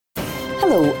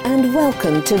Hello and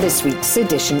welcome to this week's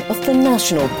edition of the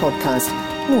National Podcast,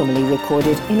 normally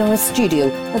recorded in our studio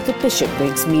at the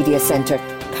Bishopbriggs Media Centre,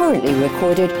 currently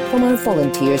recorded from our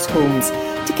volunteers' homes.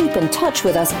 To keep in touch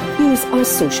with us, use our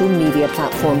social media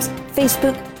platforms,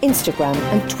 Facebook, Instagram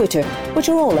and Twitter, which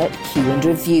are all at Q and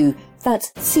Review.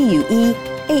 That's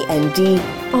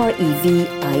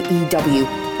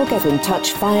CUEANDREVIEW. Or get in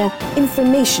touch via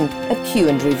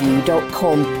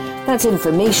information@qandreview.com. That's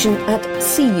information at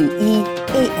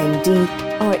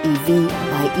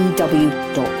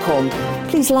CUEANDREVIEW.com.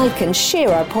 Please like and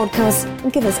share our podcast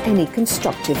and give us any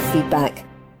constructive feedback.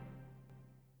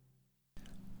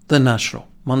 The National,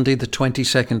 Monday the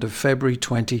 22nd of February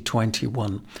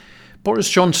 2021.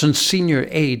 Boris Johnson's senior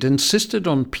aide insisted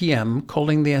on PM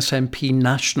calling the SNP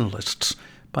nationalists,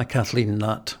 by Kathleen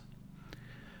Nutt.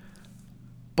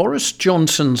 Boris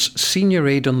Johnson's senior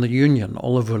aide on the Union,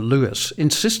 Oliver Lewis,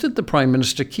 insisted the Prime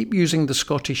Minister keep using the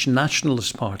Scottish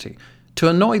Nationalist Party to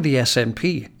annoy the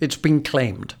SNP, it's been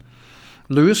claimed.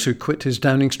 Lewis, who quit his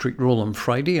Downing Street role on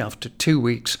Friday after 2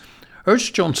 weeks,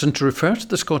 urged Johnson to refer to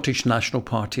the Scottish National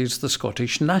Party as the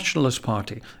Scottish Nationalist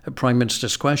Party at Prime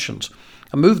Minister's questions,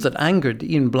 a move that angered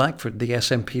Ian Blackford, the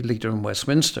SNP leader in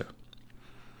Westminster.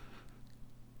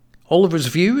 Oliver's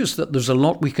view is that there's a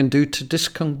lot we can do to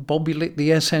discombobulate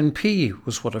the SNP,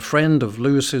 was what a friend of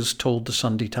Lewis's told the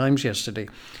Sunday Times yesterday,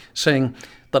 saying,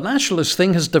 the nationalist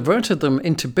thing has diverted them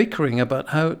into bickering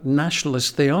about how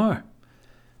nationalist they are.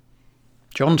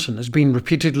 Johnson has been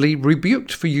repeatedly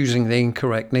rebuked for using the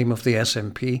incorrect name of the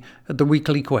SNP at the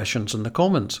weekly questions in the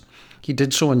Commons. He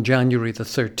did so on January the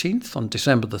 13th, on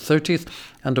December the 30th,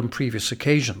 and on previous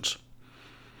occasions.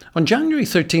 On January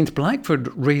 13th, Blackford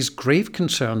raised grave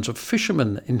concerns of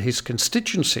fishermen in his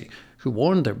constituency who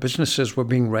warned their businesses were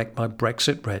being wrecked by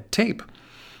Brexit red tape.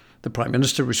 The Prime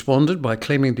Minister responded by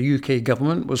claiming the UK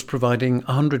government was providing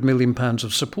 £100 million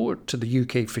of support to the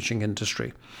UK fishing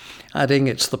industry, adding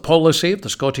it's the policy of the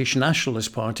Scottish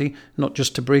Nationalist Party not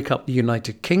just to break up the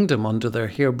United Kingdom under their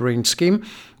harebrained scheme,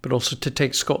 but also to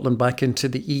take Scotland back into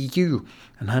the EU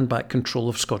and hand back control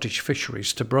of Scottish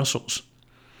fisheries to Brussels.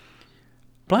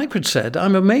 Blackford said,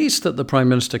 I'm amazed that the Prime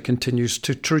Minister continues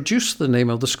to traduce the name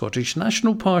of the Scottish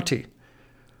National Party.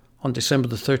 On December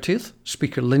the 30th,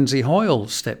 Speaker Lindsay Hoyle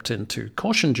stepped in to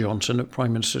caution Johnson at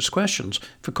Prime Minister's questions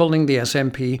for calling the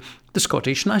SNP the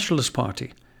Scottish Nationalist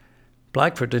Party.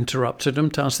 Blackford interrupted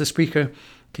him to ask the Speaker,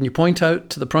 can you point out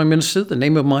to the Prime Minister the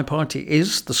name of my party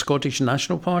is the Scottish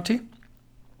National Party?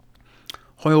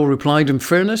 Hoyle replied, in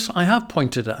fairness, I have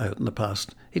pointed it out in the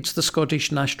past. It's the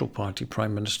Scottish National Party,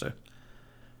 Prime Minister.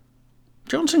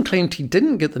 Johnson claimed he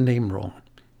didn't get the name wrong.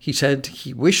 He said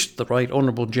he wished the right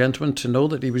honourable gentleman to know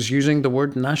that he was using the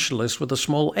word nationalist with a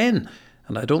small n,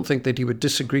 and I don't think that he would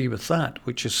disagree with that,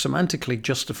 which is semantically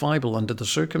justifiable under the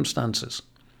circumstances.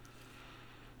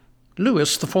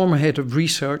 Lewis, the former head of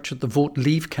research at the Vote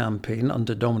Leave campaign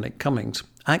under Dominic Cummings,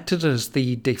 acted as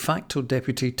the de facto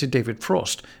deputy to David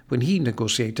Frost when he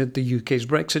negotiated the UK's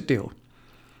Brexit deal.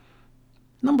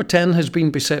 Number 10 has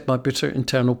been beset by bitter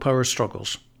internal power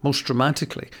struggles. Most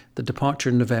dramatically, the departure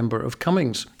in November of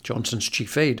Cummings, Johnson's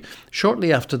chief aide,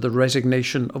 shortly after the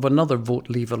resignation of another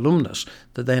Vote Leave alumnus,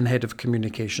 the then head of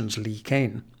communications Lee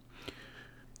Kane.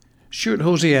 Stuart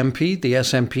Hosey MP, the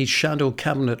SNP's shadow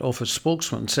cabinet office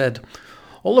spokesman, said,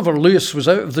 Oliver Lewis was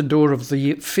out of the door of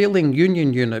the failing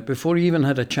union unit before he even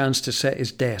had a chance to set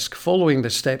his desk, following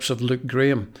the steps of Luke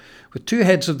Graham. With two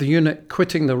heads of the unit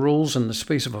quitting their roles in the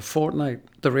space of a fortnight,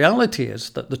 the reality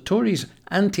is that the Tories'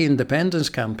 anti-independence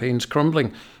campaign's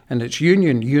crumbling and its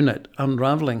union unit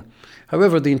unravelling.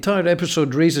 However, the entire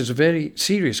episode raises very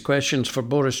serious questions for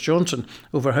Boris Johnson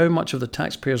over how much of the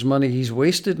taxpayers' money he's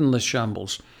wasted in this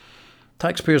shambles.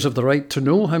 Taxpayers have the right to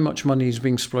know how much money is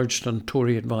being splurged on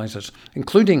Tory advisers,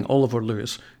 including Oliver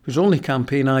Lewis, whose only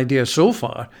campaign idea so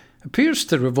far appears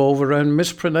to revolve around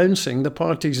mispronouncing the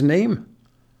party's name.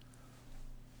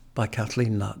 By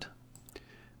Kathleen Nutt.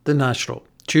 The National,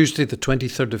 Tuesday the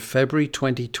 23rd of February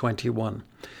 2021.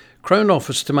 Crown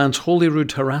Office demands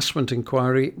Holyrood harassment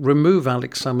inquiry remove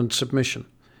Alex Salmond's submission.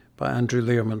 By Andrew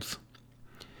Learmonth.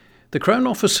 The Crown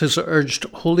Office has urged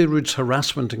Holyrood's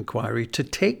harassment inquiry to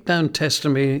take down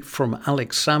testimony from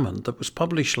Alex Salmond that was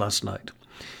published last night.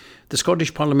 The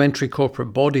Scottish Parliamentary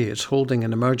Corporate Body is holding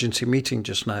an emergency meeting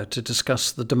just now to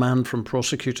discuss the demand from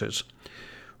prosecutors.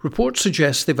 Reports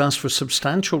suggest they've asked for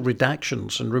substantial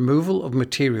redactions and removal of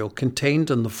material contained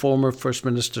in the former First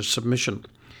Minister's submission.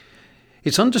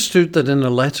 It's understood that in a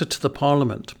letter to the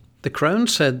Parliament, the Crown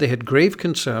said they had grave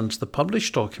concerns the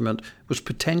published document was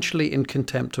potentially in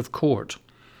contempt of court.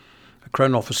 A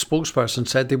Crown Office spokesperson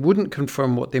said they wouldn't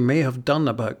confirm what they may have done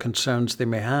about concerns they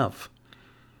may have.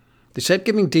 They said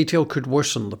giving detail could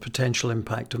worsen the potential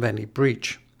impact of any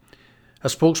breach. A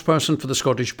spokesperson for the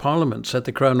Scottish Parliament said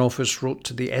the Crown Office wrote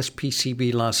to the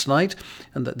SPCB last night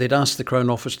and that they'd asked the Crown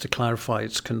Office to clarify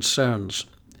its concerns.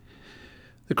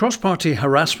 The Cross-Party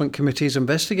Harassment Committee is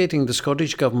investigating the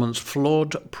Scottish Government's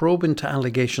flawed probe into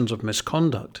allegations of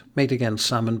misconduct made against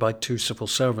Salmon by two civil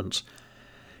servants.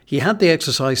 He had the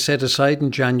exercise set aside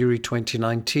in January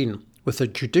 2019, with a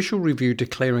judicial review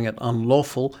declaring it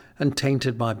unlawful and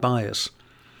tainted by bias.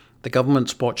 The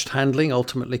government's botched handling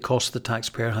ultimately cost the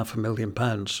taxpayer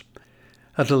 £500,000.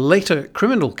 At a later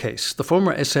criminal case, the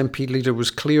former SNP leader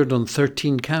was cleared on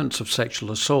 13 counts of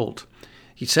sexual assault.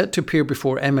 He's set to appear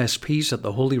before MSPs at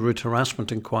the Holyrood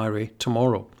harassment inquiry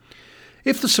tomorrow.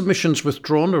 If the submission's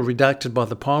withdrawn or redacted by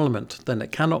the Parliament, then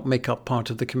it cannot make up part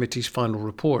of the committee's final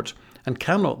report and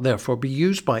cannot therefore be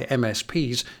used by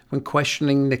MSPs when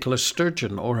questioning Nicola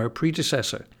Sturgeon or her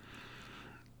predecessor.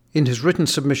 In his written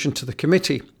submission to the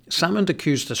committee, Salmond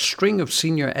accused a string of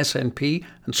senior SNP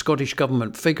and Scottish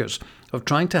Government figures of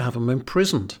trying to have him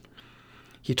imprisoned.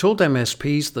 He told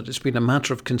MSPs that it's been a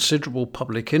matter of considerable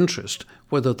public interest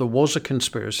whether there was a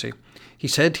conspiracy. He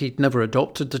said he'd never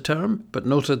adopted the term, but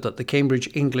noted that the Cambridge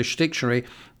English Dictionary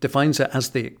defines it as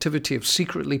the activity of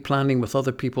secretly planning with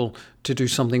other people to do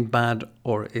something bad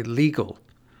or illegal.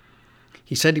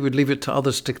 He said he would leave it to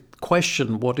others to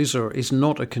question what is or is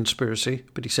not a conspiracy,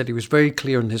 but he said he was very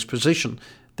clear in his position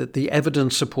that the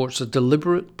evidence supports a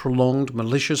deliberate, prolonged,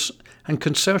 malicious and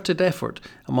concerted effort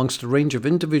amongst a range of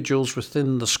individuals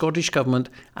within the Scottish Government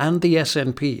and the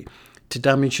SNP to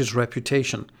damage his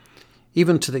reputation,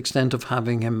 even to the extent of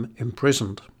having him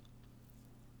imprisoned.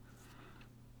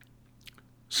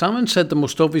 Salmond said the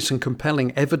most obvious and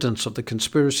compelling evidence of the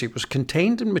conspiracy was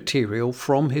contained in material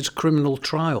from his criminal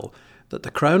trial that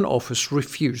the Crown Office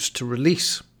refused to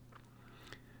release.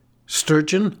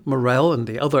 Sturgeon, Morell and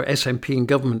the other SNP and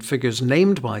government figures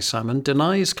named by Salmond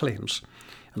deny his claims,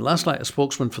 and last night a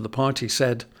spokesman for the party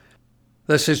said,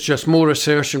 "This is just more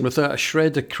assertion without a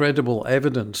shred of credible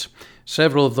evidence.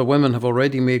 Several of the women have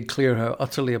already made clear how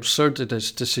utterly absurd it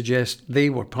is to suggest they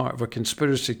were part of a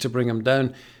conspiracy to bring him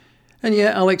down, and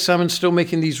yet Alex Salmond's still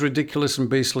making these ridiculous and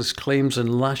baseless claims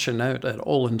and lashing out at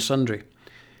all and sundry.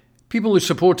 People who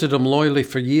supported him loyally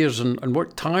for years and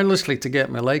worked tirelessly to get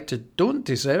him elected don't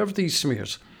deserve these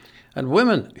smears. And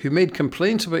women who made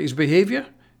complaints about his behaviour,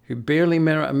 who barely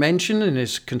merit a mention in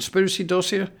his conspiracy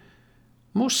dossier,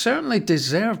 most certainly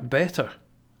deserve better."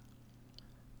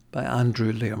 By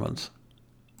Andrew Learmonth.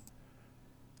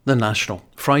 The National,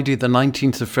 Friday the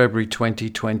 19th of February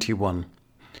 2021.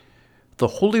 The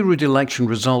Holyrood election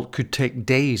result could take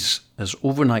days as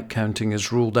overnight counting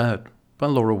is ruled out. By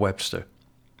Laura Webster.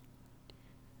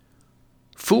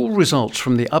 Full results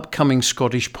from the upcoming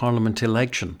Scottish Parliament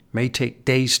election may take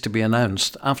days to be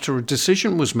announced after a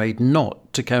decision was made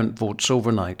not to count votes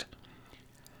overnight.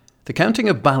 The counting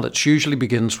of ballots usually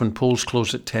begins when polls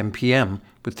close at 10 p.m,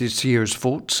 with this year's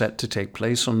vote set to take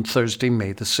place on Thursday,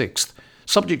 May the 6th,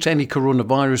 subject to any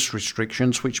coronavirus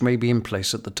restrictions which may be in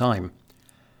place at the time.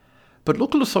 But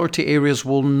local authority areas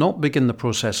will not begin the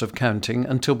process of counting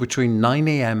until between 9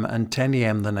 a.m. and 10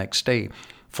 a.m. the next day,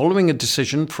 following a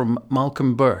decision from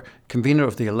Malcolm Burr, convener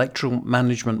of the Electoral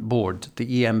Management Board, the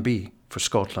EMB, for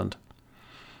Scotland.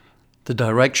 The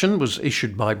direction was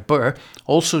issued by Burr,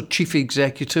 also Chief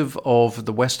Executive of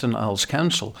the Western Isles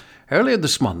Council, earlier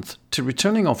this month to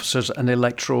returning officers and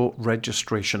electoral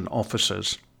registration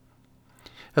officers.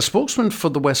 A spokesman for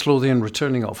the West Lothian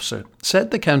returning officer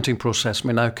said the counting process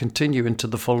may now continue into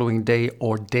the following day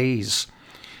or days.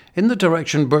 In the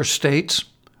direction, Burr states,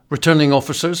 "Returning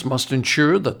officers must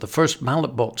ensure that the first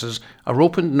ballot boxes are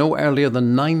opened no earlier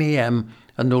than 9 a.m.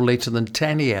 and no later than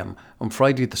 10 a.m. on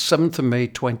Friday the 7th of May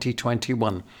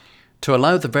 2021 to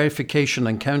allow the verification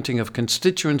and counting of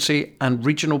constituency and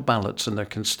regional ballots in their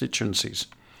constituencies.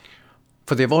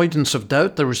 For the avoidance of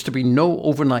doubt, there is to be no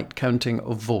overnight counting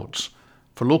of votes.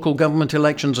 For local government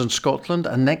elections in Scotland,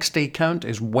 a next day count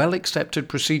is well accepted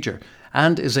procedure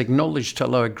and is acknowledged to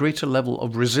allow a greater level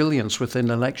of resilience within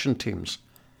election teams.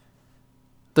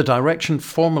 The direction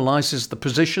formalises the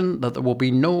position that there will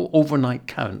be no overnight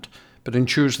count, but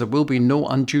ensures there will be no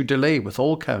undue delay with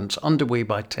all counts underway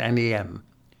by 10 a.m.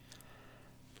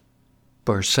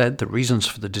 Burr said the reasons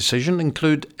for the decision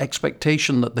include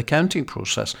expectation that the counting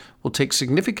process will take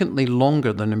significantly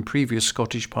longer than in previous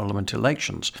Scottish Parliament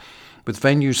elections, with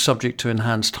venues subject to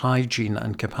enhanced hygiene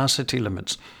and capacity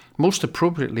limits, most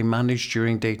appropriately managed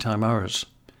during daytime hours.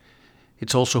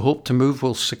 It's also hoped the move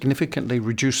will significantly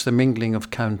reduce the mingling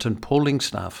of count and polling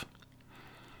staff.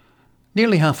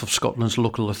 Nearly half of Scotland's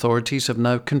local authorities have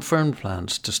now confirmed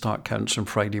plans to start counts on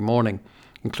Friday morning,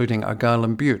 including Argyll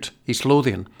and Bute, East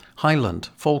Lothian, Highland,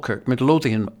 Falkirk,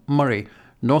 Midlothian, Murray,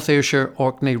 North Ayrshire,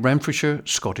 Orkney, Renfrewshire,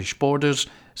 Scottish Borders,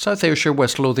 South Ayrshire,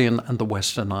 West Lothian and the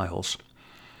Western Isles.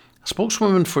 A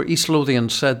spokeswoman for East Lothian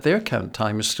said their count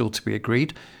time is still to be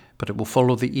agreed, but it will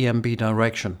follow the EMB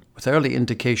direction, with early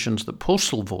indications that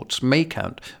postal votes may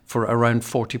count for around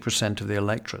 40% of the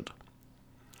electorate.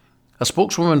 A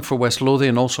spokeswoman for West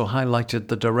Lothian also highlighted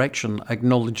the direction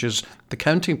acknowledges the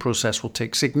counting process will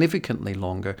take significantly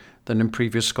longer than in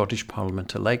previous Scottish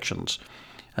Parliament elections,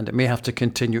 and it may have to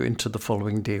continue into the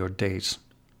following day or days.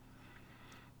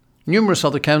 Numerous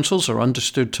other councils are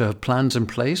understood to have plans in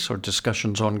place or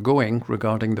discussions ongoing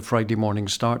regarding the Friday morning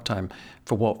start time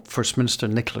for what First Minister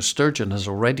Nicola Sturgeon has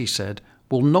already said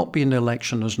will not be an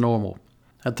election as normal.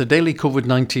 At the daily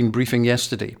COVID-19 briefing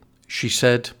yesterday, she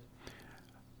said,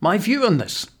 "My view on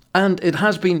this, and it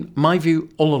has been my view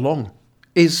all along,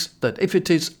 is that if it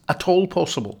is at all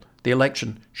possible, the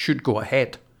election should go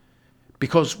ahead.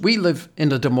 Because we live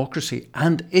in a democracy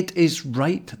and it is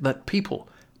right that people,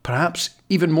 perhaps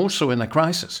even more so in a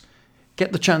crisis,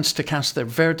 get the chance to cast their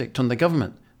verdict on the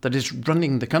government that is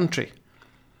running the country.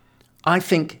 I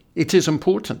think it is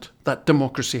important that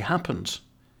democracy happens.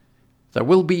 There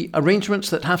will be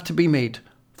arrangements that have to be made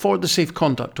for the safe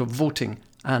conduct of voting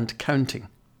and counting."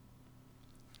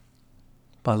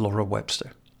 By Laura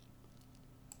Webster.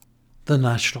 The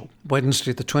National,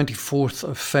 Wednesday the 24th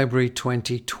of February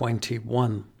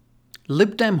 2021.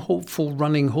 Lib Dem hopeful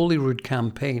running Holyrood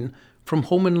campaign from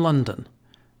home in London,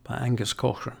 by Angus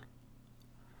Cochrane.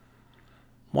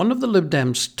 One of the Lib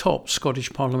Dem's top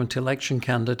Scottish Parliament election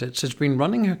candidates has been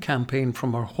running her campaign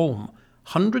from her home,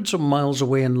 hundreds of miles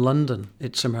away in London,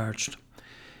 it's emerged.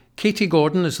 Katie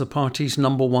Gordon is the party's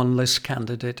number one list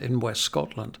candidate in West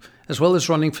Scotland, as well as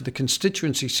running for the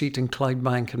constituency seat in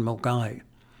Clydebank and Milngavie.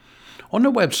 On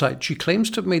her website, she claims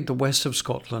to have made the west of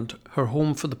Scotland her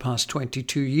home for the past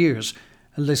 22 years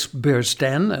and lists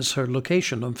Bearsden as her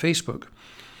location on Facebook.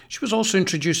 She was also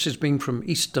introduced as being from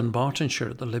East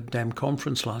Dunbartonshire at the Lib Dem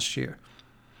conference last year.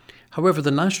 However,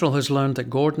 the National has learned that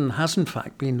Gordon has in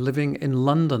fact been living in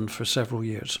London for several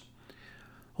years.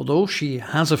 Although she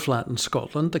has a flat in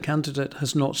Scotland, the candidate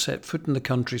has not set foot in the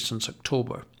country since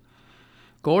October.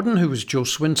 Gordon, who was Joe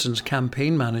Swinson's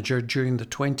campaign manager during the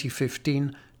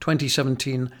 2015,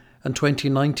 2017 and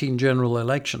 2019 general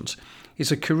elections,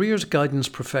 is a careers guidance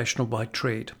professional by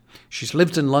trade. She's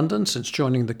lived in London since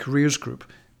joining the Careers Group,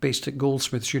 based at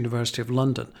Goldsmiths University of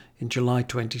London in July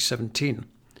 2017.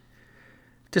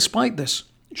 Despite this,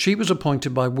 she was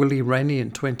appointed by Willie Rennie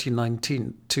in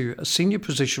 2019 to a senior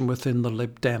position within the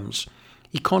Lib Dems,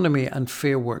 Economy and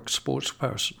Fair Work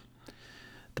spokesperson.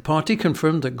 The party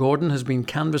confirmed that Gordon has been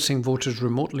canvassing voters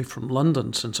remotely from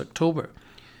London since October,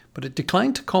 but it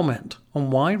declined to comment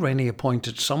on why Rennie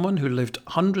appointed someone who lived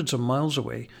hundreds of miles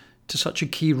away to such a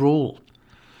key role.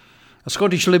 A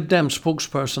Scottish Lib Dem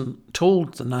spokesperson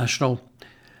told The National,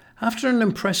 "After an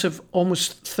impressive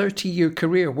almost 30-year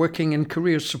career working in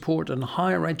career support and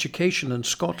higher education in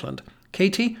Scotland,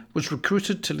 Katie was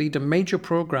recruited to lead a major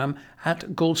programme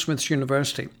at Goldsmiths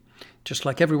University. Just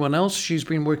like everyone else, she's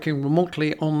been working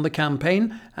remotely on the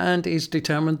campaign and is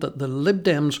determined that the Lib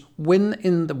Dems win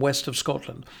in the west of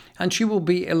Scotland, and she will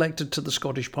be elected to the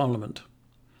Scottish Parliament."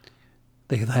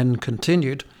 They then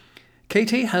continued,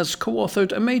 "Katie has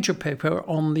co-authored a major paper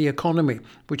on the economy,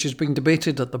 which is being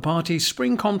debated at the party's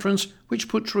spring conference, which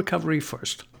puts recovery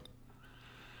first."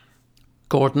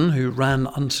 Gordon, who ran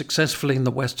unsuccessfully in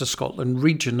the West of Scotland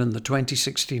region in the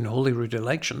 2016 Holyrood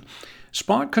election,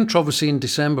 sparked controversy in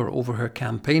December over her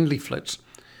campaign leaflets.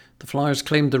 The flyers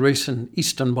claimed the race in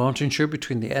East Dunbartonshire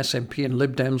between the SNP and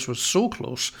Lib Dems was so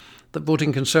close that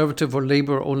voting Conservative or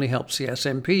Labour only helps the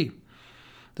SNP.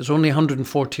 "There's only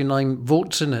 149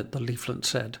 votes in it," the leaflet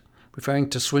said, referring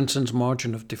to Swinson's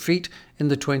margin of defeat in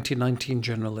the 2019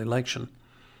 general election.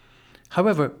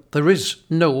 However, there is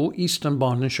no East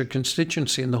Dunbartonshire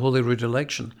constituency in the Holyrood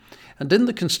election, and in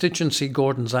the constituency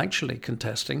Gordon's actually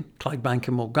contesting, Clydebank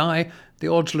and Milngavie, the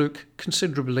odds look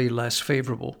considerably less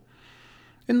favourable.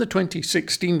 In the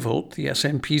 2016 vote, the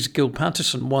SNP's Gil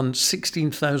Pattison won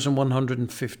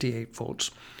 16,158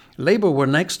 votes. Labour were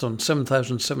next on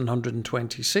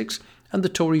 7,726 and the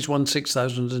Tories won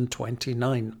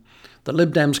 6,029. The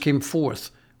Lib Dems came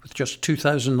fourth with just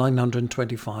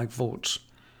 2,925 votes.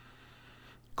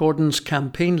 Gordon's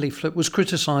campaign leaflet was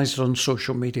criticised on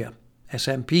social media.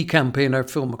 SNP campaigner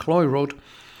Phil McCloy wrote,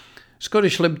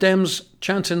 "Scottish Lib Dems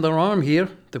chancing their arm here.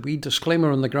 The wee disclaimer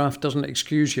on the graph doesn't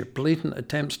excuse your blatant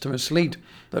attempts to mislead.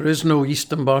 There is no East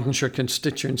Dunbartonshire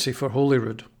constituency for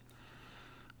Holyrood."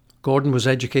 Gordon was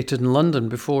educated in London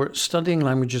before studying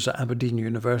languages at Aberdeen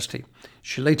University.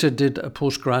 She later did a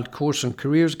postgrad course in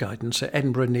careers guidance at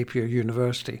Edinburgh Napier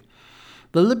University.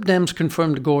 The Lib Dems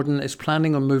confirmed Gordon is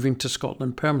planning on moving to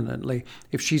Scotland permanently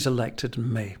if she's elected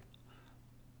in May.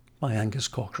 By Angus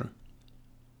Cochrane.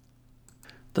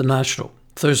 The National,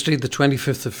 Thursday the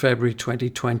 25th of February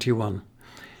 2021.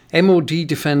 MOD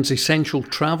defends essential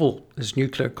travel as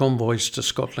nuclear convoys to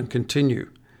Scotland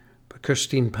continue. By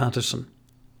Christine Patterson.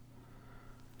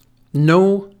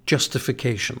 No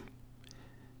justification.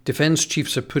 Defence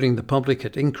chiefs are putting the public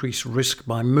at increased risk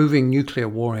by moving nuclear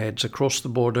warheads across the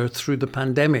border through the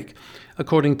pandemic,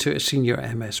 according to a senior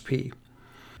MSP.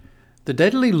 The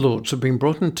deadly loads have been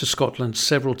brought into Scotland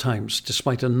several times,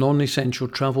 despite a non-essential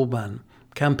travel ban.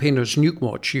 Campaigners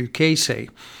Nukewatch UK say,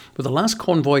 with the last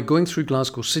convoy going through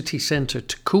Glasgow city centre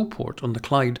to Coalport on the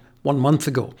Clyde 1 month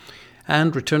ago,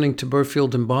 and returning to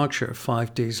Burfield in Berkshire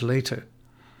 5 days later.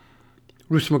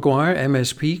 Ruth Maguire,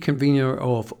 MSP, convener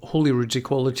of Holyrood's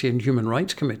Equality and Human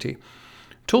Rights Committee,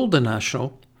 told The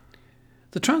National,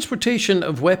 the transportation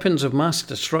of weapons of mass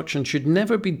destruction should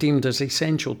never be deemed as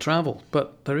essential travel,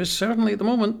 but there is certainly at the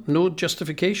moment no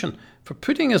justification for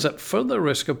putting us at further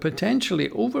risk of potentially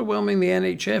overwhelming the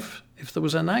NHF if there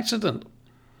was an accident.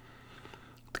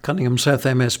 The Cunningham South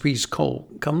MSP's call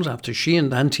comes after she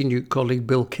and anti-nuke colleague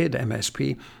Bill Kidd,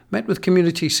 MSP, met with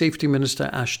Community Safety Minister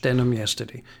Ash Denham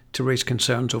yesterday to raise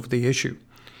concerns over the issue.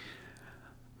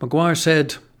 Maguire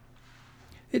said,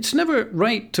 it's never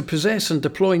right to possess and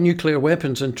deploy nuclear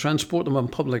weapons and transport them on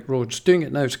public roads. Doing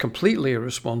it now is completely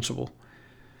irresponsible.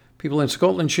 People in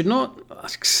Scotland should not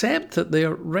accept that they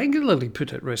are regularly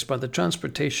put at risk by the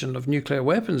transportation of nuclear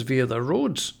weapons via their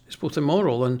roads. It's both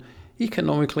immoral and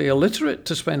economically illiterate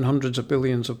to spend hundreds of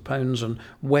billions of pounds on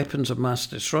weapons of mass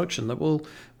destruction that will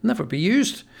never be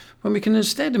used, when we can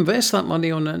instead invest that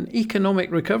money on an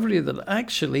economic recovery that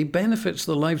actually benefits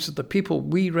the lives of the people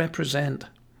we represent.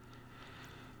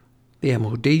 The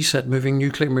MOD said moving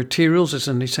nuclear materials is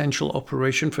an essential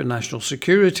operation for national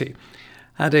security,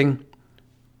 adding,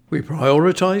 we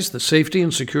prioritise the safety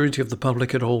and security of the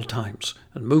public at all times,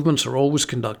 and movements are always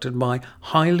conducted by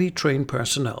highly trained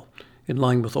personnel, in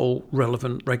line with all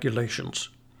relevant regulations.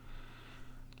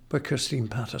 By Christine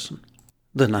Patterson.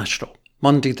 The National,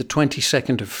 Monday the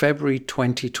 22nd of February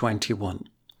 2021.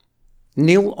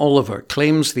 Neil Oliver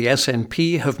claims the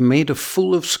SNP have made a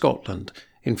fool of Scotland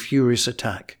in furious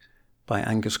attack. By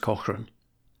Angus Cochrane.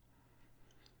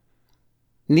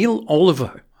 Neil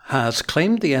Oliver has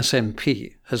claimed the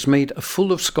SNP has made a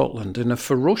fool of Scotland in a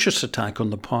ferocious attack on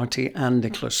the party and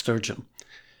Nicola Sturgeon.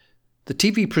 The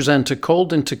TV presenter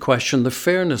called into question the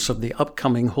fairness of the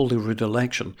upcoming Holyrood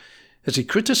election as he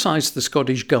criticised the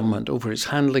Scottish Government over its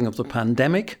handling of the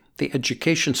pandemic, the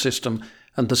education system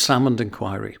and the Salmond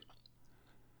inquiry.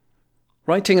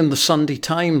 Writing in the Sunday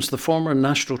Times, the former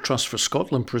National Trust for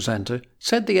Scotland presenter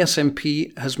said the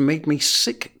SNP has made me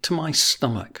sick to my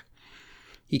stomach.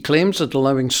 He claims that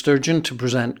allowing Sturgeon to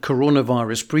present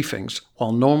coronavirus briefings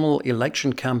while normal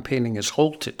election campaigning is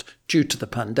halted due to the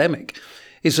pandemic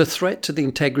is a threat to the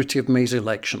integrity of May's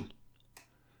election.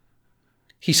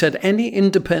 He said any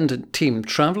independent team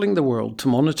travelling the world to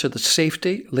monitor the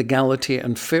safety, legality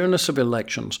and fairness of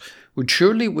elections would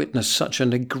surely witness such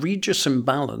an egregious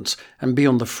imbalance and be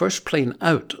on the first plane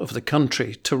out of the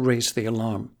country to raise the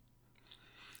alarm.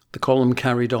 The column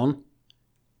carried on.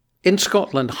 In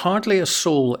Scotland, hardly a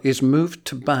soul is moved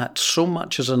to bat so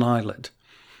much as an eyelid.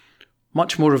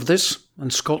 Much more of this,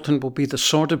 and Scotland will be the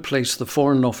sordid place the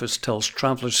Foreign Office tells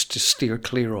travellers to steer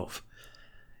clear of.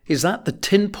 Is that the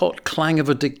tin pot clang of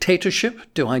a dictatorship?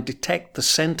 Do I detect the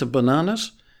scent of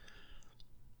bananas?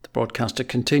 The broadcaster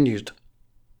continued.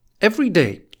 Every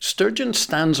day, Sturgeon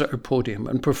stands at her podium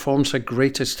and performs her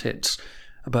greatest hits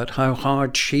about how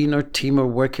hard she and her team are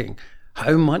working,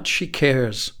 how much she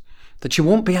cares, that she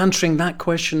won't be answering that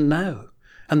question now.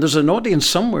 And there's an audience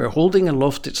somewhere holding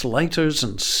aloft its lighters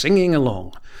and singing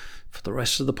along. For the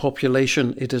rest of the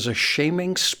population, it is a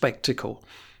shaming spectacle.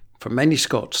 For many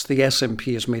Scots, the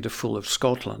SNP has made a fool of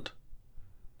Scotland.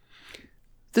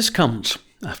 This comes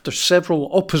after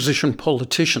several opposition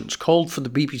politicians called for the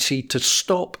BBC to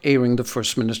stop airing the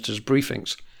First Minister's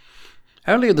briefings.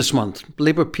 Earlier this month,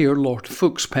 Labour peer Lord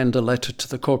Fuchs penned a letter to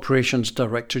the corporation's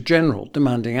Director General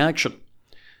demanding action.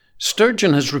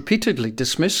 Sturgeon has repeatedly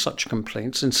dismissed such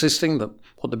complaints, insisting that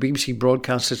what the BBC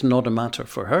broadcasts is not a matter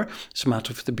for her, it's a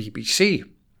matter for the BBC.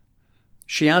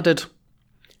 She added,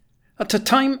 "At a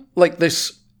time like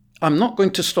this, I'm not going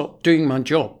to stop doing my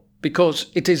job because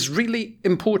it is really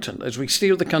important as we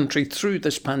steer the country through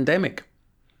this pandemic."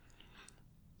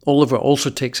 Oliver also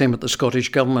takes aim at the Scottish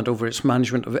Government over its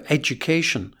management of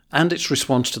education and its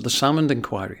response to the Salmond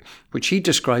inquiry, which he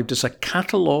described as a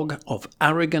catalogue of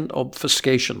arrogant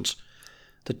obfuscations.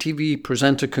 The TV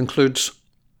presenter concludes,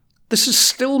 "This is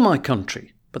still my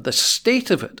country, but the state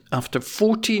of it after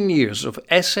 14 years of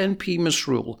SNP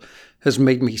misrule has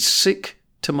made me sick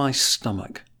to my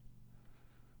stomach."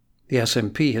 The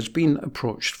SNP has been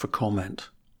approached for comment.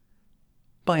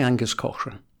 By Angus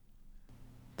Cochrane.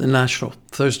 The National,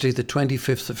 Thursday the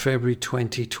 25th of February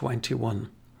 2021.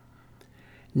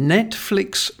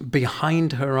 Netflix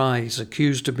behind her eyes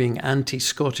accused of being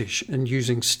anti-Scottish and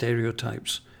using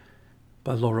stereotypes.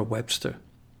 By Laura Webster.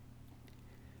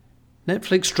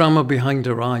 Netflix drama Behind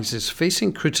Her Eyes is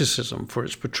facing criticism for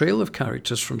its portrayal of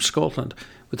characters from Scotland,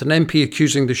 with an MP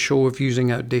accusing the show of using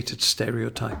outdated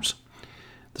stereotypes.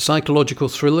 The psychological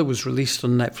thriller was released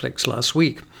on Netflix last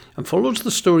week and follows the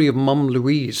story of Mum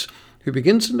Louise, who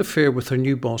begins an affair with her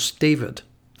new boss David,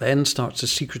 then starts a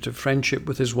secretive friendship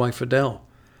with his wife Adele.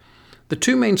 The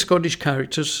two main Scottish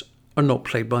characters are not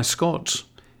played by Scots.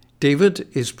 David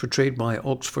is portrayed by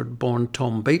Oxford-born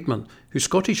Tom Bateman, whose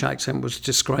Scottish accent was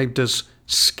described as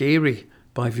scary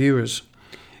by viewers.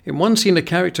 In one scene, a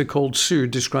character called Sue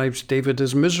describes David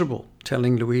as miserable,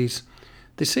 telling Louise,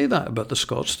 "They say that about the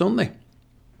Scots, don't they?"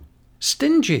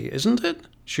 "Stingy, isn't it?"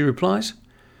 she replies.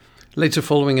 Later,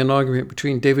 following an argument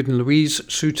between David and Louise,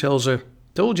 Sue tells her,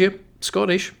 "Told you,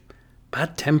 Scottish.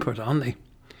 Bad-tempered, aren't they?"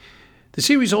 The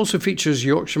series also features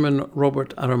Yorkshireman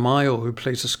Robert Aramayo, who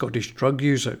plays a Scottish drug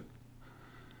user.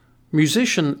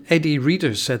 Musician Eddie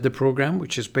Reader said the programme,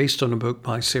 which is based on a book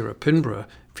by Sarah Pinborough,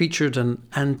 featured an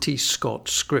anti-Scot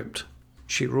script.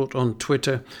 She wrote on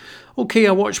Twitter, "Okay,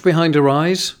 I watched Behind Her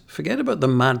Eyes. Forget about the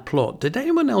mad plot. Did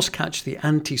anyone else catch the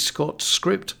anti-Scot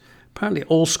script? Apparently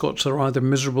all Scots are either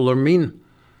miserable or mean.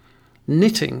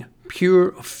 Knitting, pure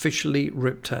officially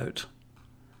ripped out.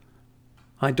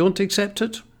 I don't accept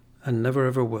it and never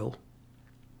ever will."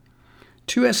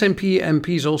 Two SNP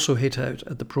MPs also hit out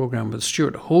at the programme, with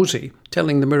Stuart Hosey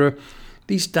telling the Mirror,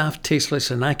 "These daft, tasteless,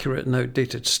 inaccurate and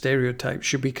outdated stereotypes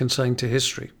should be consigned to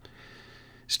history."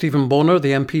 Stephen Bonner,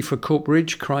 the MP for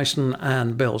Coatbridge, Christen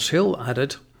and Bells Hill,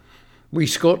 added, "We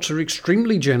Scots are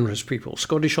extremely generous people.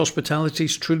 Scottish hospitality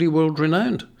is truly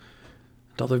world-renowned."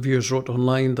 And other viewers wrote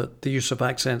online that the use of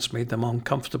accents made them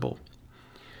uncomfortable.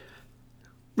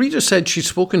 Reader said she'd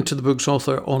spoken to the book's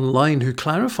author online, who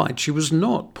clarified she was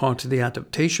not part of the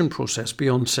adaptation process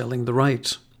beyond selling the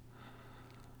rights.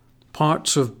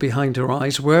 Parts of Behind Her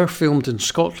Eyes were filmed in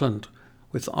Scotland,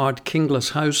 with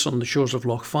Ardkinglas House on the shores of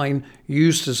Loch Fyne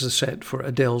used as a set for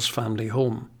Adele's family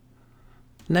home.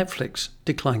 Netflix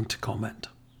declined to comment.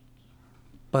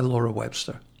 By Laura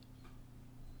Webster.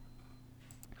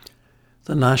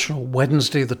 The National,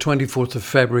 Wednesday the 24th of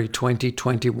February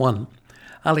 2021.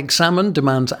 Alex Salmond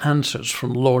demands answers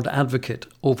from Lord Advocate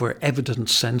over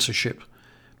evidence censorship.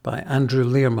 By Andrew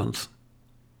Learmonth.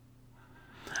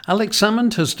 Alex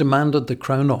Salmond has demanded the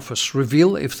Crown Office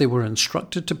reveal if they were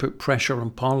instructed to put pressure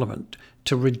on Parliament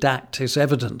to redact his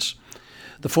evidence.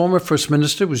 The former First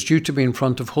Minister was due to be in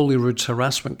front of Holyrood's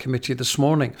Harassment Committee this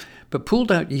morning, but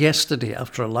pulled out yesterday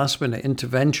after a last-minute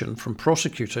intervention from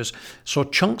prosecutors saw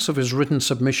chunks of his written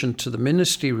submission to the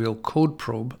ministerial code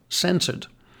probe censored.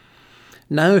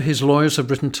 Now his lawyers have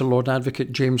written to Lord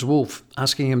Advocate James Wolfe,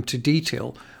 asking him to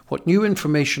detail what new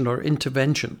information or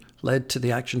intervention led to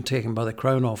the action taken by the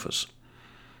Crown Office.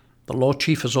 The Law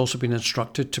Chief has also been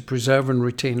instructed to preserve and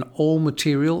retain all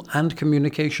material and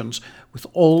communications with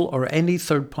all or any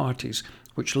third parties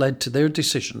which led to their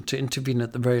decision to intervene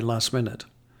at the very last minute.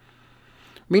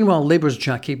 Meanwhile, Labour's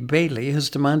Jackie Baillie has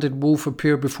demanded Wolfe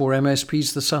appear before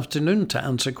MSPs this afternoon to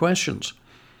answer questions.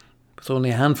 With only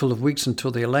a handful of weeks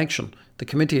until the election, the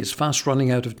committee is fast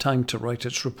running out of time to write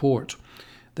its report.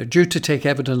 They're due to take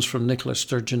evidence from Nicola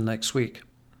Sturgeon next week.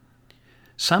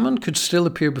 Salmond could still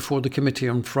appear before the committee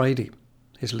on Friday.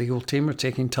 His legal team are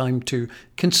taking time to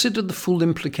consider the full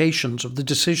implications of the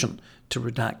decision to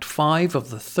redact 5 of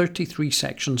the 33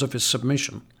 sections of his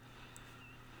submission.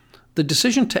 The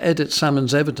decision to edit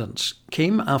Salmond's evidence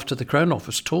came after the Crown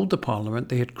Office told the Parliament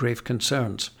they had grave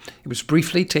concerns. It was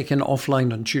briefly taken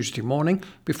offline on Tuesday morning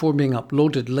before being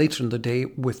uploaded later in the day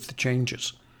with the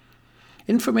changes.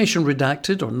 Information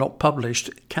redacted or not published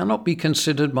cannot be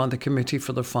considered by the committee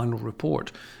for the final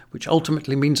report, which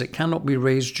ultimately means it cannot be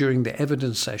raised during the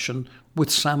evidence session with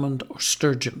Salmond or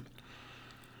Sturgeon.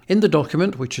 In the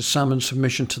document, which is Salmond's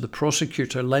submission to the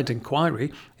prosecutor-led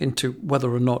inquiry into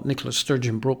whether or not Nicola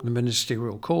Sturgeon broke the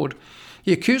ministerial code,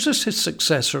 he accuses his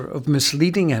successor of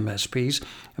misleading MSPs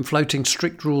and flouting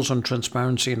strict rules on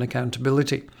transparency and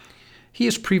accountability. He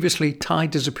has previously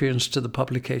tied his appearance to the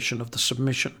publication of the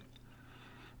submission.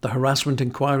 The harassment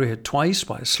inquiry had twice,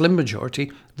 by a slim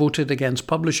majority, voted against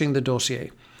publishing the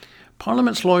dossier.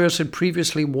 Parliament's lawyers had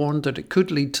previously warned that it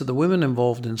could lead to the women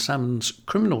involved in Salmon's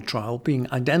criminal trial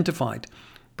being identified,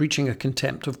 breaching a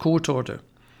contempt of court order.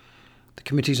 The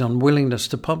committee's unwillingness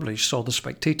to publish saw the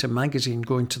Spectator magazine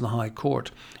going to the High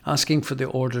Court, asking for the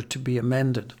order to be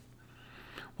amended.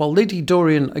 While Lady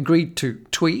Dorian agreed to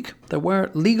tweak, there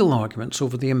were legal arguments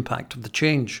over the impact of the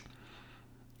change.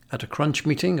 At a crunch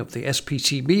meeting of the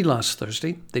SPCB last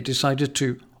Thursday, they decided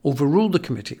to overrule the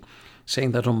committee,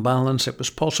 saying that on balance it was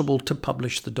possible to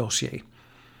publish the dossier.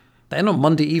 Then on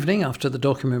Monday evening, after the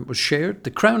document was shared,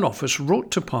 the Crown Office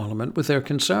wrote to Parliament with their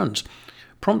concerns,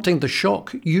 prompting the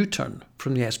shock U-turn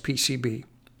from the SPCB.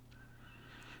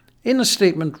 In a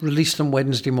statement released on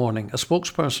Wednesday morning, a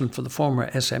spokesperson for the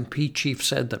former SNP chief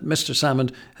said that Mr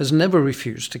Salmond has never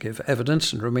refused to give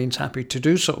evidence and remains happy to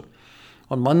do so.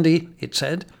 On Monday, it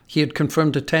said, he had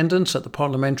confirmed attendance at the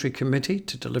Parliamentary Committee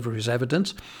to deliver his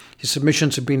evidence. His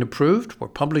submissions had been approved, were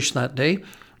published that day,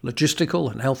 logistical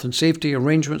and health and safety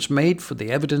arrangements made for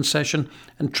the evidence session,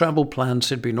 and travel plans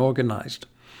had been organised.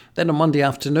 Then on Monday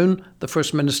afternoon, the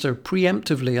First Minister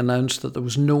preemptively announced that there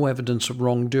was no evidence of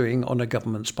wrongdoing on a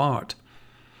government's part.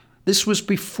 This was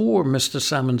before Mr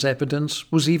Salmond's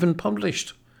evidence was even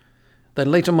published.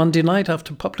 Then later Monday night,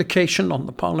 after publication on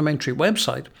the parliamentary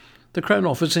website, the Crown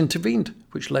Office intervened,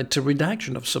 which led to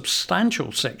redaction of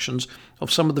substantial sections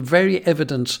of some of the very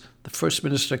evidence the First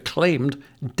Minister claimed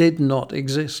did not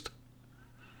exist.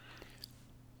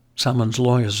 Salmond's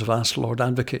lawyers have asked Lord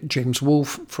Advocate James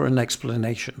Wolfe for an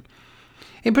explanation.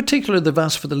 In particular, they've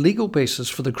asked for the legal basis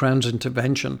for the Crown's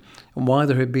intervention and why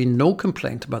there had been no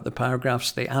complaint about the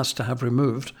paragraphs they asked to have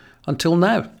removed until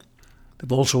now.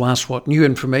 They've also asked what new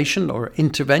information or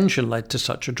intervention led to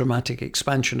such a dramatic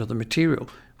expansion of the material,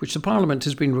 which the Parliament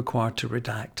has been required to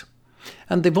redact.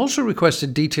 And they've also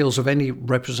requested details of any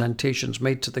representations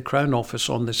made to the Crown Office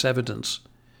on this evidence.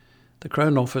 The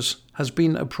Crown Office has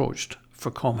been approached for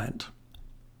comment.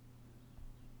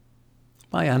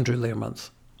 By Andrew Learmonth.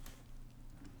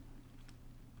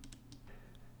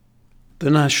 The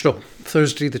National,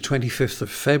 Thursday the 25th of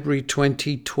February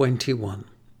 2021.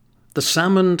 The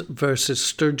Salmond versus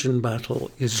Sturgeon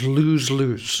battle is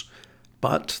lose-lose,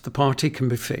 but the party can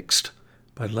be fixed.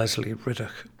 By Leslie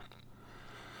Riddoch.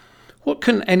 What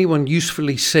can anyone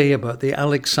usefully say about the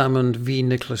Alex Salmond v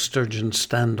Nicola Sturgeon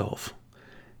standoff?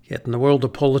 Yet in the world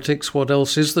of politics, what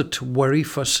else is there to worry,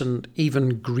 fuss and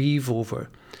even grieve over?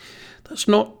 That's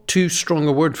not too strong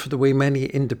a word for the way many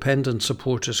independent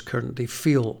supporters currently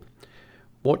feel.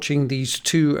 Watching these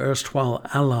two erstwhile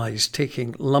allies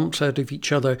taking lumps out of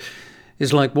each other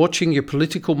is like watching your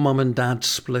political mum and dad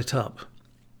split up.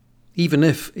 Even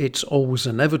if it's always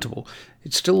inevitable,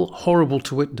 it's still horrible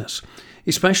to witness,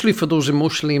 especially for those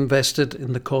emotionally invested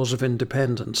in the cause of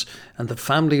independence and the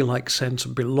family-like sense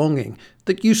of belonging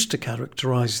that used to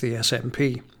characterise the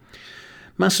SNP.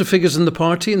 Massive figures in the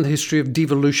party and the history of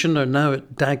devolution are now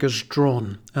at daggers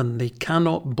drawn, and they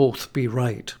cannot both be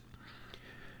right.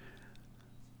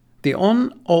 The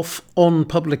on-off-on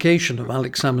publication of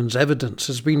Alex Salmond's evidence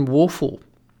has been woeful.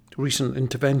 Recent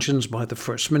interventions by the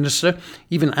First Minister,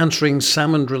 even answering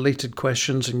Salmond-related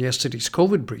questions in yesterday's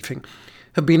COVID briefing,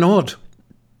 have been odd.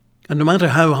 And no matter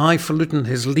how highfalutin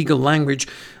his legal language,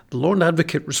 the Lord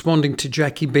Advocate responding to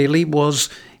Jackie Baillie was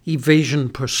evasion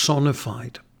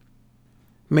personified.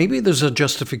 Maybe there's a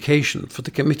justification for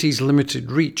the committee's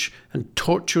limited reach and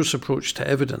tortuous approach to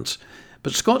evidence,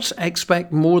 but Scots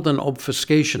expect more than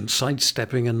obfuscation,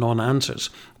 sidestepping and non-answers.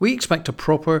 We expect a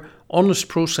proper, honest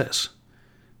process.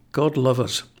 God love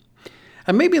us.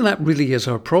 And maybe that really is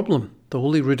our problem. The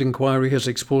Holyrood inquiry has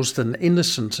exposed an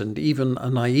innocence and even a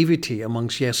naivety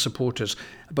amongst Yes supporters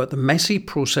about the messy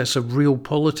process of real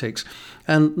politics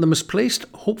and the misplaced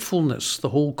hopefulness the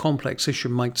whole complex issue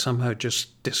might somehow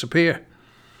just disappear.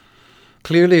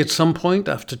 Clearly, at some point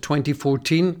after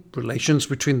 2014, relations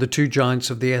between the two giants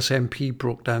of the SNP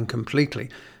broke down completely,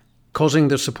 causing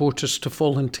their supporters to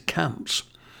fall into camps.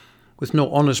 With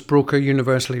no honest broker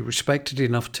universally respected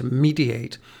enough to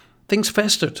mediate, things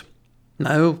festered.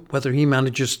 Now, whether he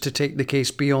manages to take the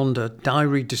case beyond a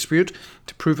diary dispute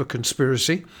to prove a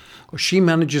conspiracy, or she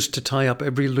manages to tie up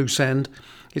every loose end,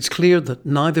 it's clear that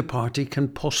neither party can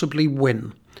possibly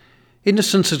win.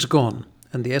 Innocence is gone,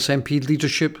 and the SNP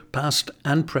leadership, past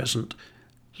and present,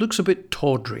 looks a bit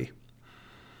tawdry.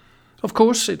 Of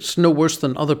course, it's no worse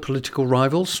than other political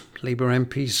rivals. Labour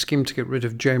MPs schemed to get rid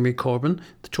of Jeremy Corbyn.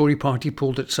 The Tory party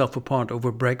pulled itself apart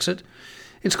over Brexit.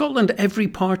 In Scotland, every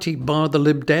party bar the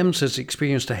Lib Dems has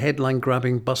experienced a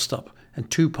headline-grabbing bust-up, and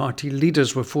 2 party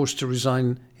leaders were forced to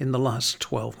resign in the last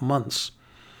 12 months.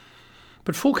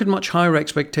 But folk had much higher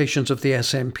expectations of the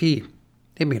SNP.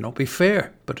 It may not be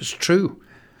fair, but it's true.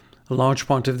 A large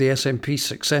part of the SNP's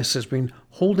success has been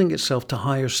holding itself to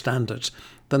higher standards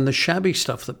than the shabby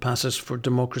stuff that passes for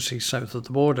democracy south of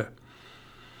the border.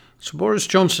 So Boris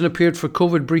Johnson appeared for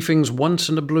COVID briefings once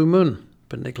in a blue moon,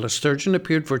 but Nicola Sturgeon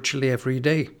appeared virtually every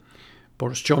day.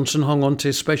 Boris Johnson hung on to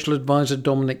his special advisor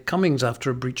Dominic Cummings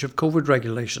after a breach of COVID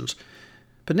regulations,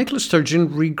 but Nicola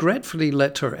Sturgeon regretfully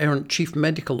let her errant chief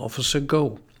medical officer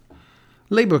go.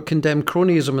 Labour condemned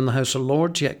cronyism in the House of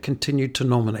Lords, yet continued to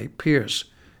nominate peers,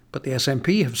 but the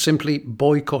SNP have simply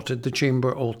boycotted the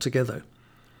chamber altogether.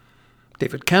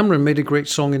 David Cameron made a great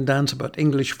song and dance about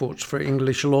English votes for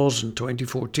English laws in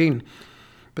 2014,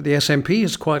 but the SNP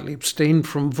has quietly abstained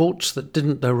from votes that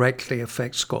didn't directly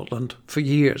affect Scotland for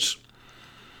years.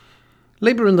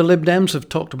 Labour and the Lib Dems have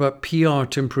talked about PR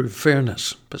to improve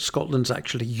fairness, but Scotland's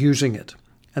actually using it,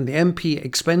 and the MP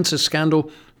expenses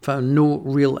scandal found no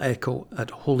real echo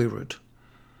at Holyrood.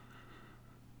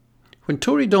 When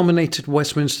Tory-dominated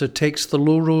Westminster takes the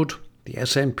low road, the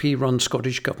SNP-run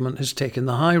Scottish Government has taken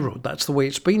the high road. That's the way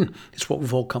it's been. It's what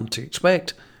we've all come to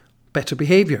expect. Better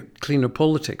behaviour, cleaner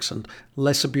politics, and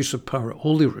less abuse of power at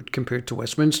Holyrood compared to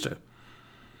Westminster.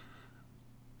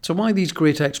 So why these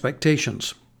great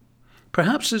expectations?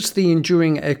 Perhaps it's the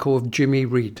enduring echo of Jimmy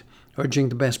Reid, urging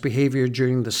the best behaviour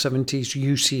during the 70s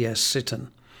UCS sit-in.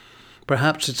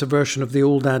 Perhaps it's a version of the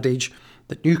old adage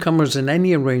that newcomers in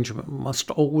any arrangement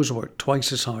must always work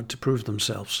twice as hard to prove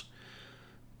themselves.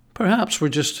 Perhaps we're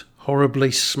just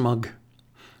horribly smug.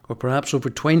 Or perhaps over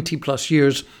 20 plus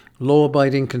years,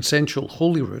 law-abiding consensual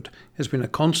Holyrood has been a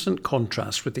constant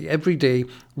contrast with the everyday,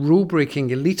 rule-breaking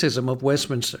elitism of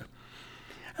Westminster.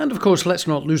 And of course, let's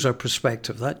not lose our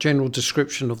perspective. That general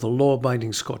description of the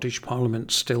law-abiding Scottish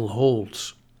Parliament still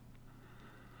holds.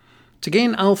 To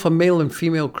gain alpha male and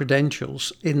female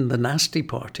credentials in the nasty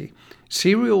party,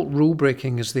 serial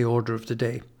rule-breaking is the order of the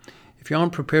day. If you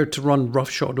aren't prepared to run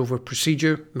roughshod over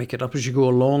procedure, make it up as you go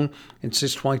along,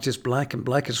 insist white is black and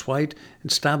black is white,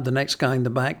 and stab the next guy in the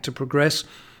back to progress,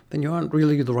 then you aren't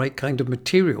really the right kind of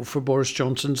material for Boris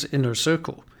Johnson's inner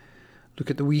circle. Look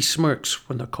at the wee smirks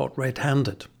when they're caught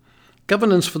red-handed.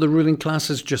 Governance for the ruling class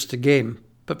is just a game,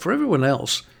 but for everyone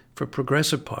else, for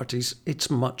progressive parties, it's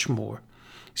much more.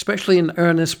 Especially in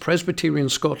earnest Presbyterian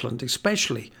Scotland,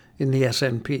 especially in the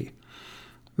SNP.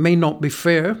 May not be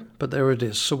fair, but there it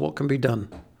is, so what can be done?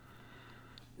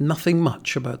 Nothing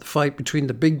much about the fight between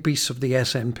the big beasts of the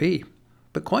SNP,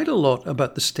 but quite a lot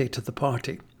about the state of the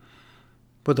party.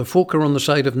 Whether folk are on the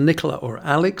side of Nicola or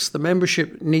Alex, the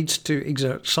membership needs to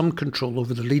exert some control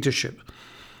over the leadership.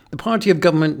 The party of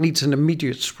government needs an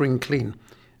immediate spring clean,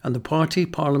 and the party,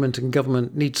 parliament and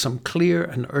government need some clear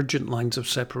and urgent lines of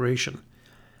separation.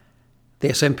 The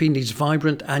SNP needs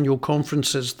vibrant annual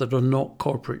conferences that are not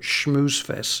corporate schmooze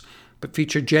fests, but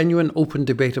feature genuine open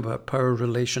debate about power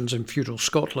relations in feudal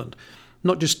Scotland,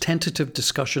 not just tentative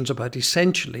discussions about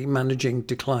essentially managing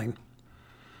decline.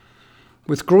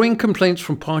 With growing complaints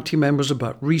from party members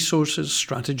about resources,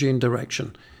 strategy and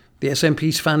direction, the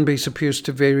SNP's fan base appears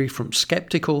to vary from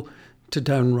sceptical to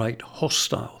downright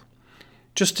hostile.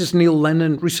 Just as Neil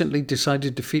Lennon recently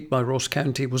decided defeat by Ross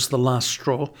County was the last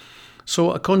straw,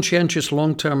 so a conscientious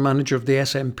long-term manager of the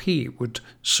SNP would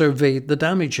survey the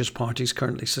damage his party is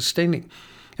currently sustaining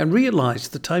and realise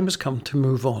the time has come to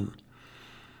move on.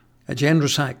 A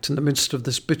generous act in the midst of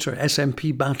this bitter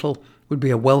SNP battle would be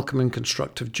a welcome and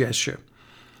constructive gesture,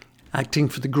 acting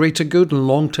for the greater good and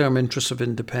long-term interests of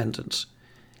independence,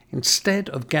 instead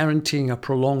of guaranteeing a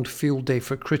prolonged field day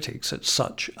for critics at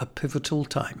such a pivotal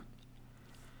time.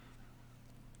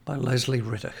 By Leslie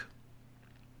Riddick.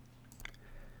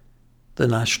 The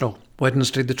National,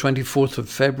 Wednesday the 24th of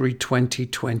February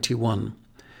 2021.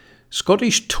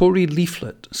 Scottish Tory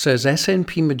leaflet says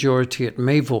SNP majority at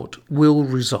May vote will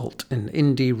result in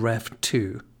Indy Ref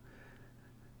 2.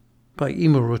 By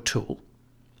Emer O'Toole.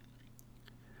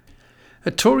 A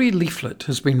Tory leaflet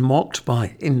has been mocked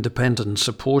by independent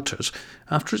supporters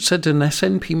after it said an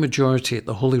SNP majority at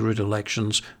the Holyrood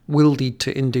elections will lead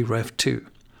to Indy Ref 2.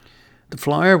 The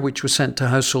flyer, which was sent to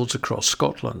households across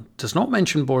Scotland, does not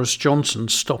mention Boris Johnson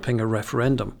stopping a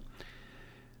referendum.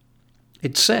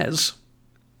 It says,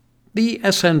 the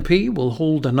SNP will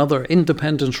hold another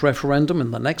independence referendum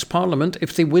in the next Parliament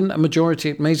if they win a majority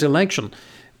at May's election,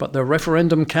 but their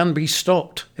referendum can be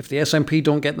stopped if the SNP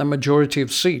don't get the majority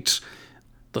of seats.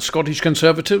 The Scottish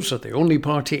Conservatives are the only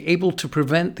party able to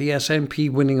prevent the SNP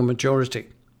winning a majority.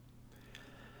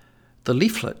 The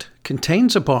leaflet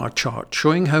contains a bar chart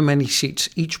showing how many seats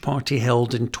each party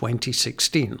held in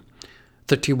 2016.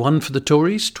 31 for the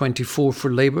Tories, 24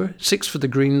 for Labour, 6 for the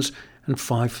Greens and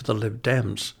 5 for the Lib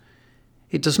Dems.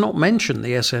 It does not mention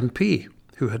the SNP,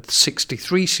 who had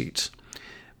 63 seats.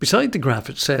 Beside the graph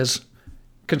it says,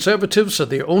 Conservatives are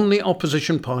the only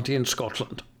opposition party in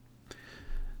Scotland.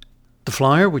 The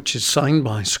flyer, which is signed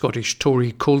by Scottish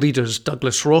Tory co-leaders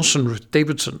Douglas Ross and Ruth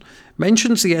Davidson,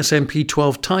 mentions the SNP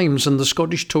 12 times and the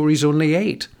Scottish Tories only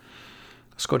 8.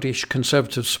 A Scottish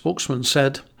Conservative spokesman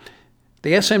said,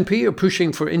 The SNP are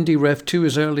pushing for Indy Ref 2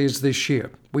 as early as this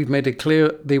year. We've made it clear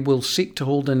they will seek to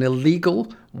hold an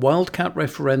illegal wildcat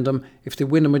referendum if they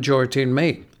win a majority in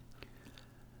May.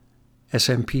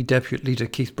 SNP Deputy Leader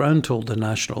Keith Brown told The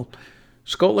National,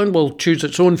 Scotland will choose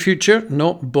its own future,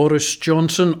 not Boris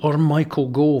Johnson or Michael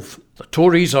Gove. The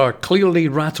Tories are clearly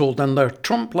rattled and their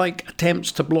Trump-like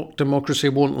attempts to block democracy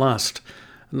won't last.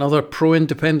 Another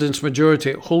pro-independence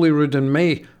majority at Holyrood in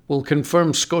May will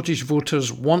confirm Scottish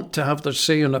voters want to have their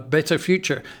say on a better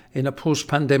future in a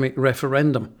post-pandemic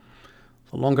referendum.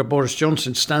 The longer Boris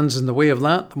Johnson stands in the way of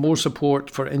that, the more support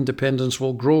for independence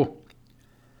will grow.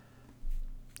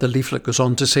 The leaflet goes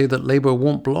on to say that Labour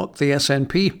won't block the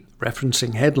SNP,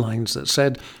 referencing headlines that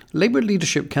said Labour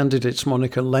leadership candidates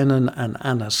Monica Lennon and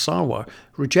Anna Sarwar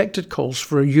rejected calls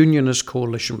for a unionist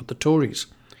coalition with the Tories.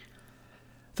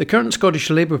 The current Scottish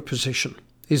Labour position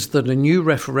is that a new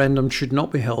referendum should not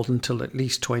be held until at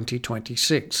least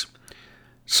 2026.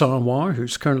 Sarwar,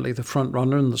 who's currently the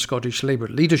front-runner in the Scottish Labour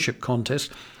leadership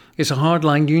contest, is a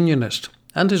hardline unionist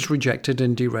and has rejected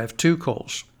Indy Ref 2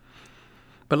 calls.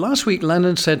 But last week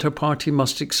Lennon said her party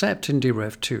must accept Indy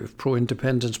Ref 2 if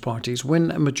pro-independence parties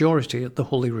win a majority at the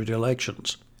Holyrood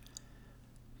elections.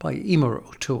 By Emer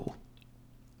O'Toole.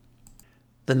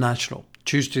 The National,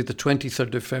 Tuesday the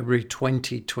 23rd of February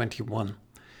 2021.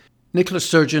 Nicola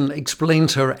Sturgeon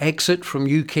explains her exit from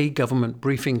UK government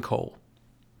briefing call.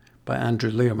 By Andrew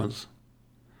Learmonth.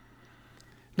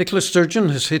 Nicola Sturgeon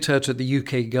has hit out at the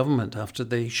UK government after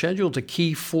they scheduled a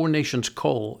key Four Nations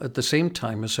call at the same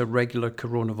time as her regular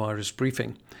coronavirus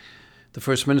briefing. The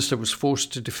First Minister was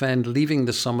forced to defend leaving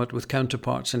the summit with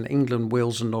counterparts in England,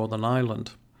 Wales and Northern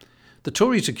Ireland. The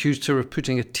Tories accused her of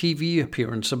putting a TV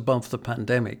appearance above the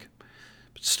pandemic.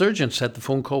 But Sturgeon said the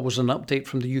phone call was an update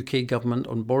from the UK government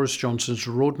on Boris Johnson's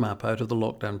roadmap out of the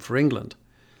lockdown for England.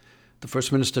 The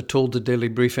First Minister told the Daily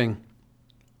Briefing,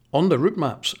 On the route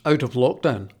maps, out of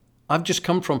lockdown,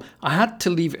 I had to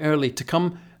leave early to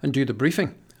come and do the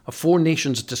briefing. A Four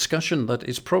Nations discussion that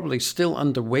is probably still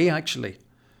underway, actually.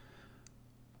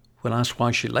 When asked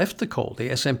why she left the call, the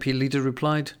SNP leader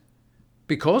replied,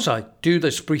 Because I do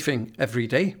this briefing every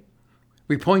day.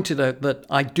 We pointed out that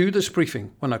I do this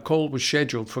briefing when a call was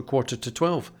scheduled for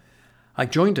 11:45. I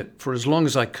joined it for as long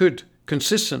as I could,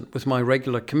 consistent with my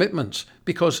regular commitments,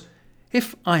 because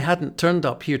if I hadn't turned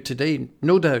up here today,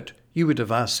 no doubt you would have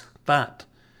asked that.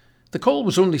 The call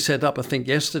was only set up, I think,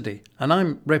 yesterday, and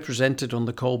I'm represented on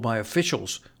the call by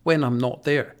officials when I'm not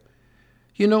there.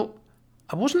 You know,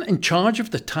 I wasn't in charge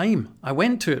of the time. I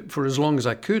went to it for as long as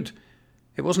I could.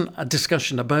 It wasn't a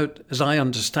discussion about, as I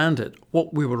understand it,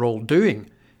 what we were all doing.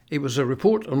 It was a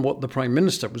report on what the Prime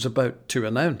Minister was about to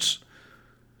announce.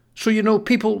 So, you know,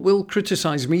 people will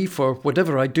criticise me for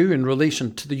whatever I do in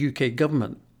relation to the UK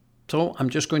government. So I'm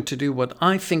just going to do what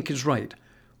I think is right,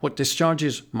 what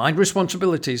discharges my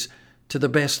responsibilities to the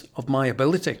best of my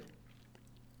ability.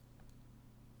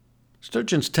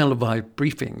 Sturgeon's televised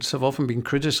briefings have often been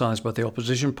criticised by the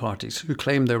opposition parties, who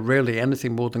claim they're rarely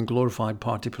anything more than glorified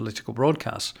party political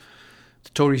broadcasts.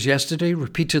 The Tories yesterday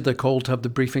repeated their call to have the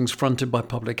briefings fronted by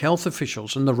public health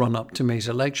officials in the run-up to May's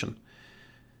election.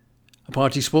 A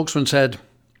party spokesman said,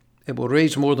 It will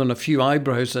raise more than a few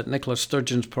eyebrows that Nicola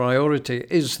Sturgeon's priority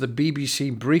is the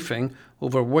BBC briefing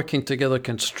over working together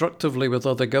constructively with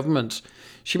other governments.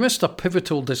 She missed a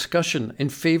pivotal discussion in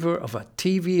favour of a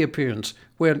TV appearance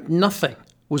where nothing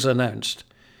was announced.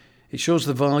 It shows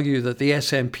the value that the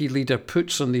SNP leader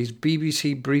puts on these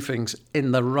BBC briefings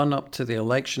in the run-up to the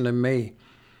election in May.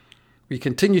 We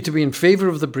continue to be in favour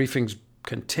of the briefings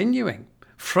continuing,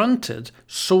 fronted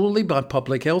solely by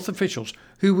public health officials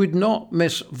who would not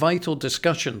miss vital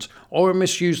discussions or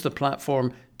misuse the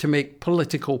platform to make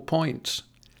political points.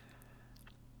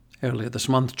 Earlier this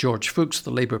month, George Fuchs,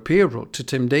 the Labour peer, wrote to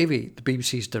Tim Davie, the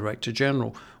BBC's Director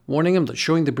General, warning him that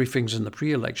showing the briefings in the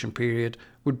pre-election period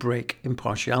would break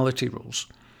impartiality rules.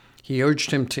 He urged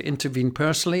him to intervene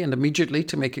personally and immediately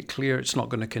to make it clear it's not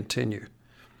going to continue.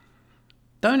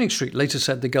 Downing Street later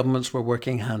said the governments were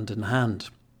working hand in hand.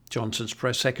 Johnson's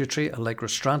press secretary, Allegra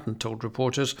Stratton, told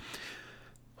reporters,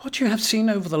 What you have seen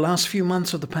over the last few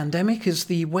months of the pandemic is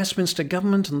the Westminster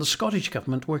Government and the Scottish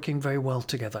Government working very well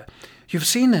together. You've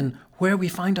seen in where we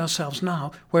find ourselves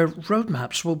now, where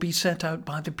roadmaps will be set out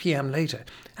by the PM later,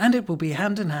 and it will be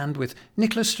hand in hand with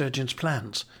Nicola Sturgeon's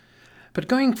plans. But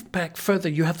going back further,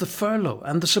 you have the furlough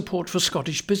and the support for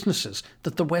Scottish businesses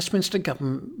that the Westminster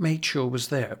Government made sure was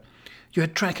there. You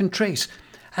had track and trace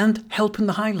and help in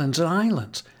the Highlands and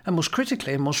Islands, and most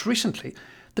critically and most recently,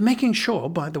 the making sure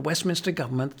by the Westminster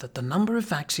Government that the number of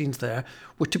vaccines there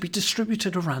were to be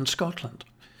distributed around Scotland.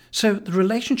 So the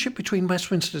relationship between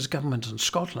Westminster's government and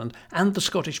Scotland and the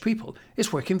Scottish people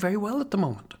is working very well at the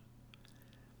moment.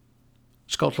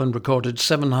 Scotland recorded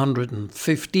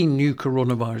 715 new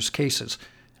coronavirus cases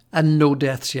and no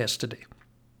deaths yesterday.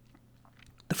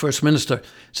 The First Minister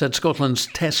said Scotland's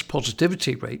test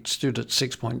positivity rate stood at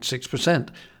 6.6%,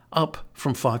 up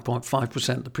from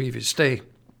 5.5% the previous day.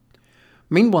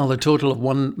 Meanwhile, a total of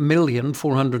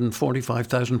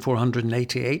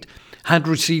 1,445,488 had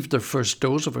received their first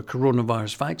dose of a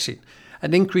coronavirus vaccine,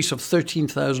 an increase of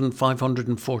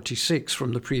 13,546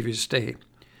 from the previous day.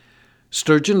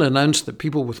 Sturgeon announced that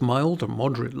people with mild or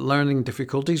moderate learning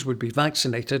difficulties would be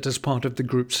vaccinated as part of the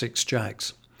Group 6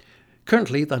 JAGs.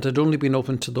 Currently, that had only been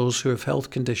open to those who have health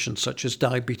conditions such as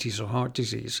diabetes or heart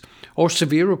disease, or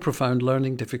severe or profound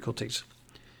learning difficulties.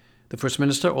 The First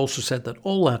Minister also said that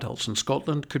all adults in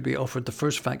Scotland could be offered the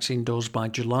first vaccine dose by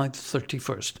July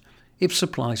 31st, if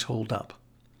supplies hold up.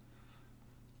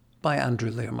 By Andrew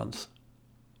Learmonth.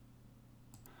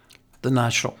 The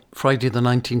National, Friday the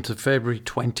 19th of February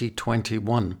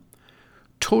 2021.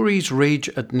 Tories rage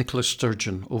at Nicola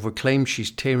Sturgeon over claims she's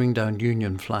tearing down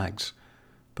Union flags.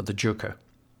 By the Joker.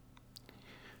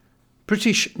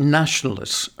 British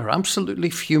nationalists are absolutely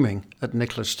fuming at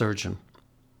Nicola Sturgeon.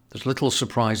 There's little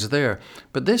surprise there,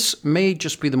 but this may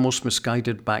just be the most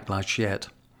misguided backlash yet.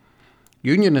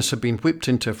 Unionists have been whipped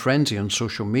into a frenzy on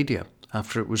social media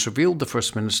after it was revealed the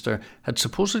First Minister had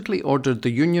supposedly ordered the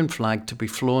Union flag to be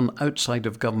flown outside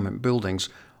of government buildings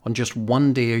on just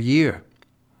one day a year.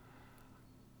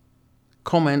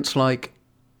 Comments like,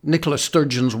 Nicola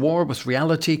Sturgeon's war with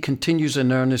reality continues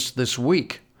in earnest this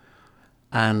week,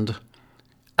 and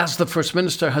as the First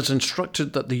Minister has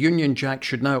instructed that the Union Jack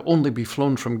should now only be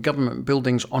flown from government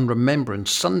buildings on Remembrance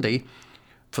Sunday,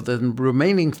 for the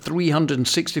remaining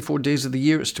 364 days of the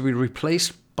year it's to be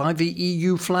replaced by the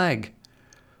EU flag.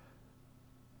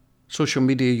 Social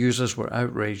media users were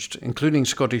outraged, including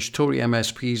Scottish Tory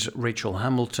MSPs Rachel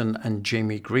Hamilton and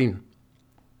Jamie Green.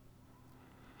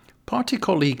 Party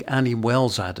colleague Annie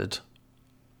Wells added,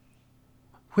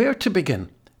 "Where to begin?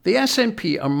 The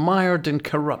SNP are mired in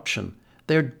corruption.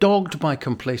 They're dogged by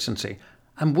complacency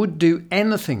and would do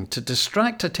anything to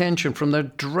distract attention from their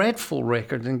dreadful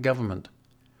record in government."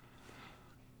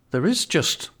 There is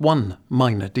just one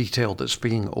minor detail that's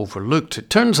being overlooked. It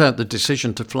turns out the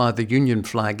decision to fly the Union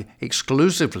flag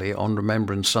exclusively on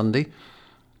Remembrance Sunday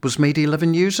was made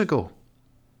 11 years ago.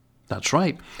 That's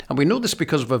right, and we know this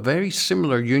because of a very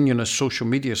similar Unionist social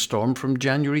media storm from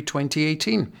January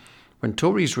 2018, when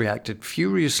Tories reacted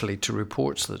furiously to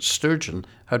reports that Sturgeon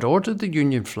had ordered the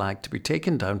Union flag to be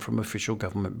taken down from official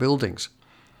government buildings.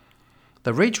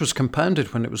 The rage was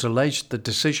compounded when it was alleged the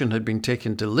decision had been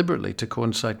taken deliberately to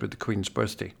coincide with the Queen's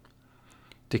birthday.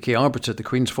 Dickie Arbiter, the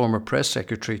Queen's former press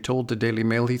secretary, told the Daily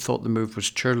Mail he thought the move was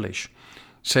churlish,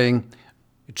 saying,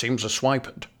 "It seems a swipe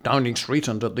at Downing Street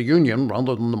and at the Union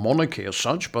rather than the monarchy as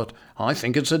such, but I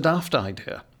think it's a daft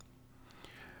idea."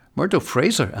 Murdo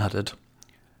Fraser added,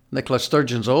 "Nicola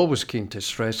Sturgeon's always keen to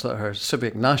stress that her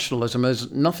civic nationalism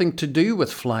has nothing to do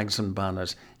with flags and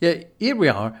banners. Yet here we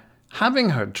are, having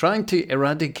her trying to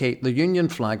eradicate the Union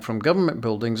flag from government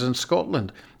buildings in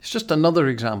Scotland. It's just another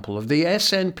example of the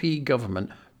SNP government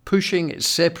pushing its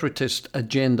separatist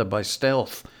agenda by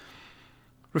stealth.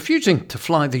 Refusing to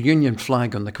fly the Union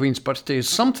flag on the Queen's birthday is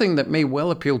something that may well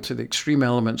appeal to the extreme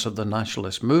elements of the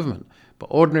nationalist movement, but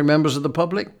ordinary members of the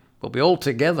public will be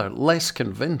altogether less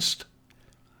convinced."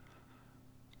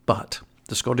 But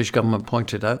the Scottish Government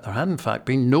pointed out there had in fact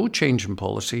been no change in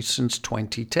policy since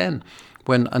 2010,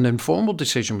 when an informal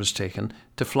decision was taken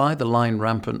to fly the line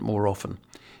rampant more often.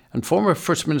 And former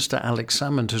First Minister Alex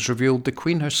Salmond has revealed the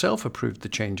Queen herself approved the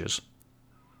changes.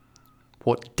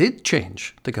 What did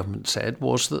change, the government said,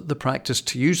 was that the practice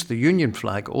to use the Union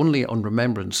flag only on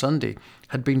Remembrance Sunday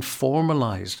had been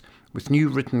formalised with new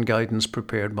written guidance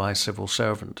prepared by a civil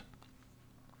servant.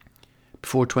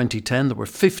 Before 2010, there were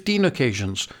 15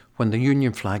 occasions when the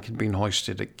Union flag had been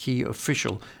hoisted at key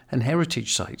official and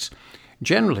heritage sites,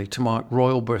 generally to mark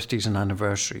royal birthdays and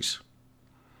anniversaries.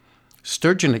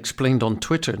 Sturgeon explained on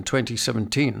Twitter in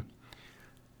 2017,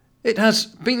 It has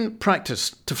been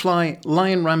practiced to fly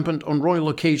lion rampant on royal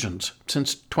occasions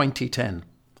since 2010.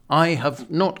 I have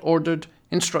not ordered,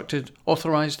 instructed,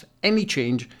 authorised any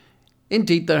change.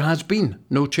 Indeed, there has been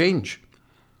no change.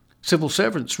 Civil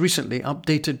servants recently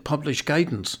updated published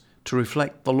guidance to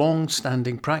reflect the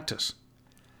long-standing practice.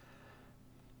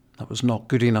 That was not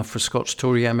good enough for Scots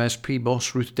Tory MSP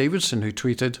boss Ruth Davidson, who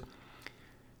tweeted,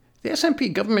 "The SNP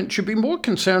government should be more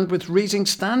concerned with raising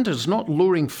standards, not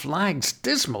lowering flags.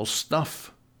 Dismal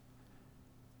stuff."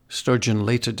 Sturgeon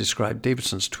later described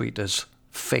Davidson's tweet as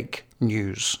fake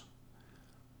news.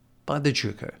 By the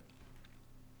Duker.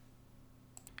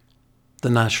 The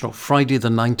National, Friday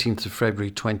the 19th of February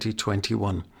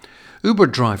 2021. Uber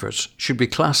drivers should be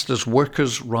classed as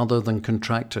workers rather than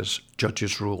contractors,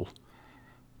 judges rule.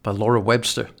 By Laura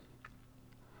Webster.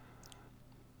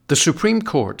 The Supreme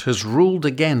Court has ruled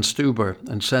against Uber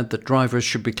and said that drivers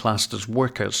should be classed as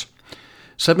workers.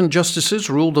 7 justices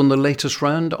ruled on the latest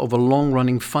round of a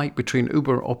long-running fight between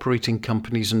Uber operating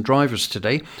companies and drivers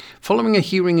today, following a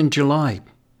hearing in July.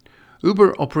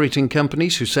 Uber operating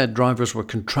companies, who said drivers were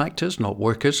contractors, not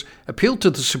workers, appealed to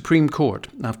the Supreme Court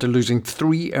after losing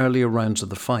 3 earlier rounds of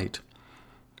the fight.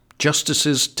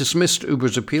 Justices dismissed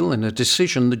Uber's appeal in a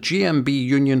decision the GMB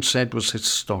union said was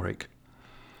historic.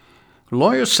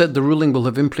 Lawyers said the ruling will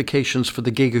have implications for the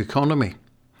gig economy.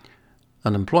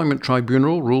 An employment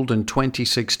tribunal ruled in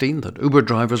 2016 that Uber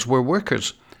drivers were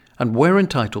workers and were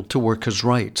entitled to workers'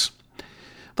 rights.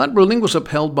 That ruling was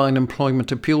upheld by an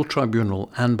employment appeal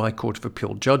tribunal and by Court of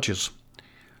Appeal judges.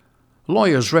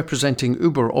 Lawyers representing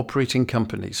Uber operating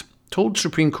companies told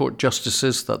Supreme Court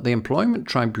justices that the employment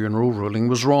tribunal ruling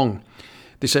was wrong.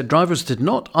 They said drivers did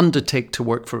not undertake to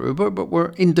work for Uber but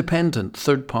were independent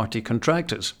third-party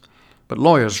contractors. But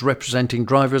lawyers representing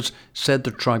drivers said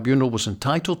the tribunal was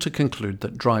entitled to conclude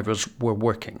that drivers were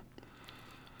working.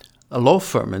 A law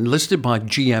firm enlisted by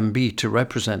GMB to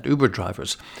represent Uber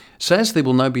drivers says they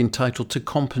will now be entitled to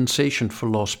compensation for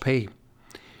lost pay.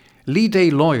 Lead Day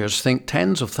lawyers think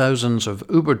tens of thousands of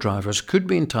Uber drivers could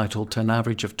be entitled to an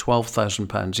average of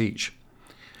 £12,000 each.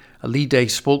 A Lead Day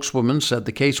spokeswoman said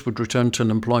the case would return to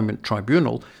an employment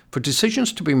tribunal for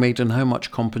decisions to be made on how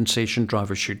much compensation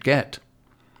drivers should get.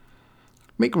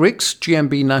 Mick Ricks,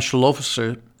 GMB national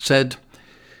officer, said,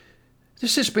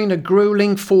 "This has been a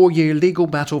gruelling 4-year legal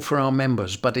battle for our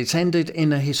members, but it's ended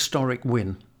in a historic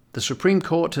win. The Supreme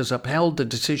Court has upheld the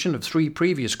decision of 3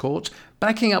 previous courts,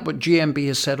 backing up what GMB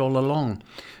has said all along.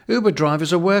 Uber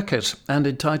drivers are workers and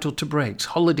entitled to breaks,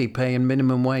 holiday pay and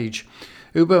minimum wage.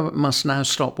 Uber must now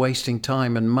stop wasting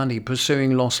time and money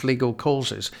pursuing lost legal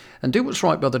causes and do what's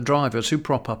right by the drivers who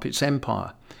prop up its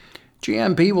empire.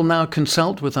 GMB will now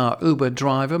consult with our Uber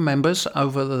driver members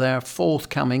over their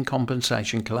forthcoming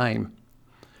compensation claim."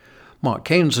 Mark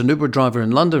Keynes, an Uber driver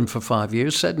in London for 5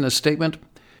 years, said in a statement,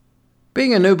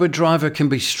 "Being an Uber driver can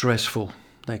be stressful.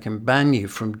 They can ban you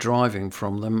from driving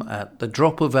from them at the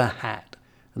drop of a hat,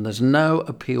 and there's no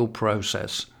appeal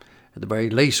process. At the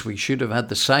very least, we should have had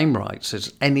the same rights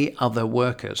as any other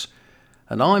workers,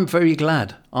 and I'm very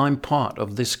glad I'm part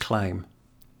of this claim."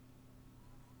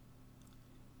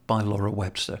 By Laura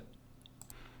Webster.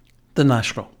 The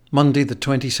National, Monday the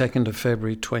 22nd of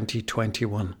February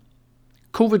 2021.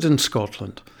 COVID in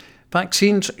Scotland.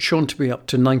 Vaccines shown to be up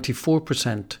to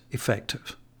 94%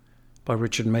 effective. By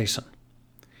Richard Mason.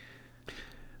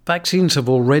 Vaccines have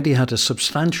already had a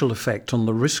substantial effect on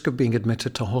the risk of being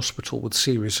admitted to hospital with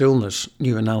serious illness,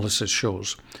 new analysis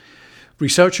shows.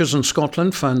 Researchers in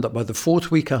Scotland found that by the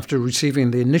 4th week after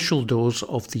receiving the initial dose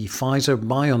of the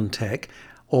Pfizer-BioNTech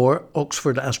or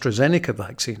Oxford AstraZeneca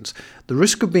vaccines, the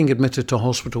risk of being admitted to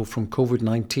hospital from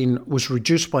COVID-19 was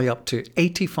reduced by up to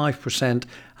 85%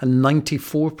 and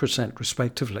 94%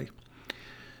 respectively.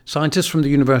 Scientists from the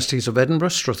universities of Edinburgh,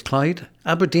 Strathclyde,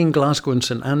 Aberdeen, Glasgow and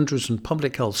St Andrews and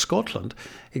Public Health Scotland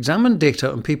examined data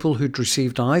on people who'd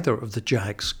received either of the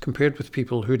JAGs compared with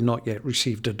people who'd not yet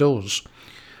received a dose.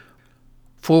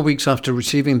 4 weeks after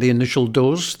receiving the initial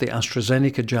dose, the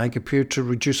AstraZeneca JAG appeared to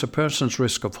reduce a person's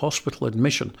risk of hospital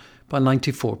admission by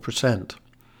 94%.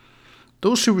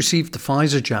 Those who received the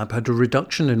Pfizer jab had a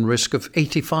reduction in risk of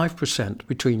 85%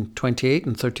 between 28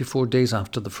 and 34 days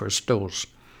after the first dose.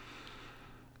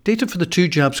 Data for the 2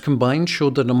 jabs combined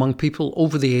showed that among people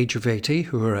over the age of 80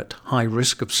 who are at high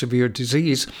risk of severe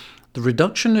disease, the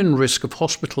reduction in risk of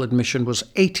hospital admission was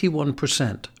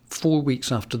 81% 4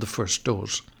 weeks after the first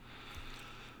dose.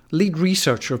 Lead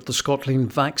researcher of the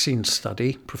Scotland Vaccine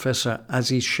Study, Professor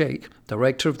Aziz Sheikh,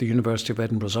 director of the University of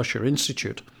Edinburgh's Usher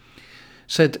Institute,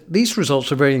 said, "These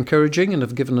results are very encouraging and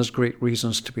have given us great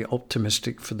reasons to be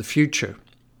optimistic for the future."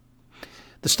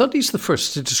 The study is the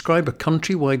first to describe a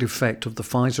countrywide effect of the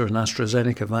Pfizer and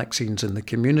AstraZeneca vaccines in the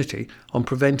community on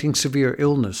preventing severe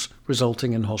illness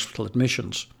resulting in hospital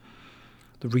admissions.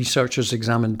 The researchers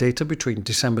examined data between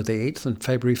December the 8th and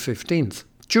February 15th.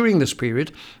 During this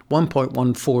period,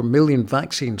 1.14 million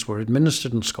vaccines were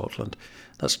administered in Scotland.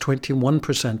 That's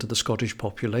 21% of the Scottish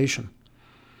population.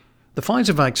 The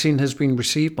Pfizer vaccine has been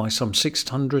received by some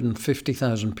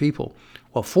 650,000 people,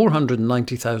 while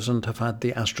 490,000 have had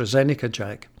the AstraZeneca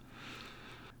jab.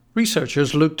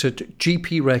 Researchers looked at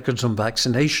GP records on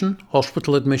vaccination,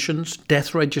 hospital admissions,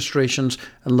 death registrations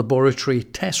and laboratory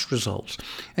test results,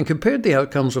 and compared the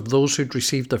outcomes of those who'd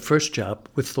received their first jab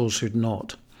with those who'd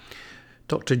not.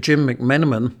 Dr. Jim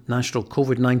McMenamin, National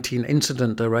COVID-19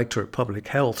 Incident Director at Public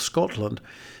Health Scotland,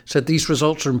 said these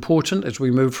results are important as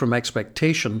we move from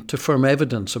expectation to firm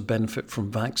evidence of benefit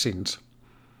from vaccines.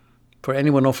 For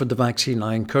anyone offered the vaccine,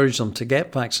 I encourage them to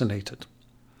get vaccinated.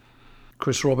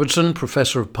 Chris Robertson,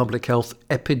 Professor of Public Health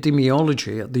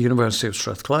Epidemiology at the University of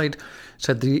Strathclyde,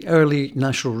 said the early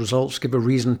national results give a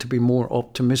reason to be more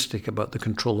optimistic about the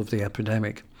control of the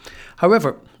epidemic.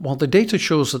 However, while the data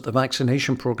shows that the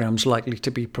vaccination programme is likely to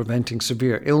be preventing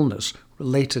severe illness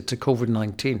related to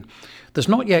COVID-19, there's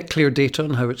not yet clear data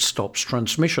on how it stops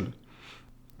transmission.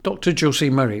 Dr.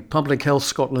 Josie Murray, Public Health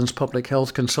Scotland's public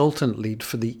health consultant lead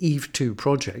for the EVE2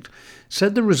 project,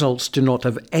 said the results do not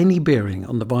have any bearing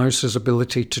on the virus's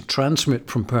ability to transmit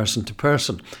from person to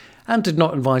person and did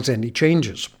not advise any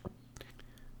changes.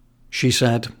 She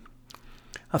said,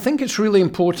 I think it's really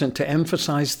important to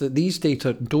emphasise that these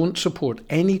data don't support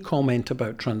any comment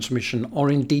about transmission or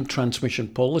indeed transmission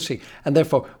policy, and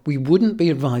therefore we wouldn't be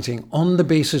advising on the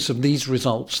basis of these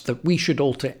results that we should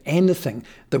alter anything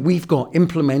that we've got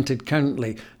implemented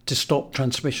currently to stop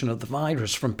transmission of the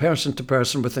virus from person to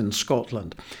person within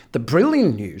Scotland. The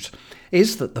brilliant news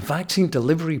is that the vaccine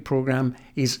delivery programme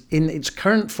is in its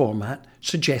current format,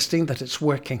 suggesting that it's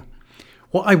working.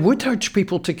 What I would urge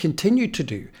people to continue to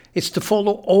do is to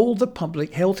follow all the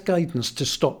public health guidance to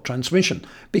stop transmission,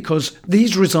 because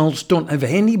these results don't have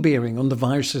any bearing on the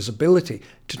virus's ability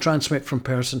to transmit from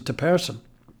person to person.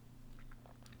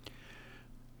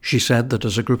 She said that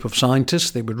as a group of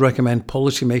scientists, they would recommend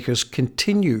policymakers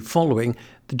continue following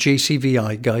the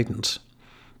JCVI guidance.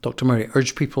 Dr. Murray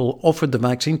urged people offered the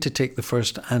vaccine to take the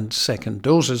first and second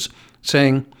doses,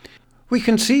 saying, we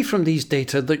can see from these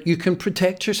data that you can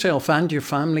protect yourself and your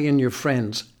family and your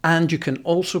friends, and you can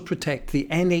also protect the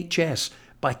NHS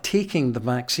by taking the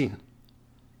vaccine.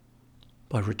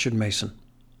 By Richard Mason.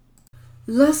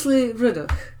 Leslie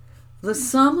Riddoch. The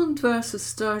salmon versus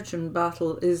sturgeon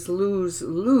battle is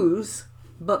lose-lose,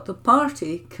 but the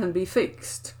party can be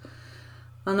fixed.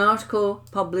 An article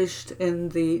published in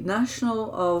the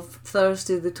National of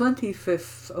Thursday the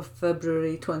 25th of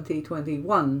February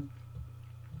 2021.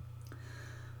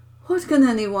 What can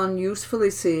anyone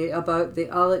usefully say about the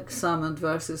Alex Salmond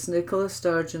versus Nicola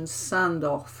Sturgeon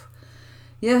standoff?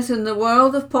 Yet in the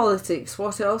world of politics,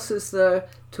 what else is there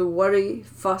to worry,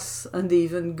 fuss and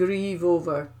even grieve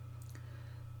over?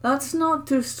 That's not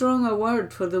too strong a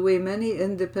word for the way many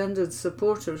independent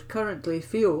supporters currently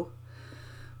feel.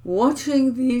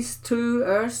 Watching these two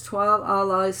erstwhile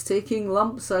allies taking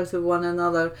lumps out of one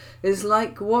another is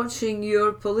like watching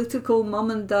your political mum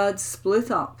and dad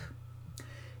split up.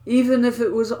 Even if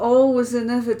it was always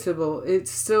inevitable,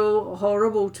 it's still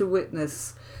horrible to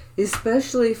witness,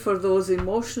 especially for those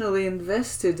emotionally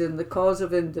invested in the cause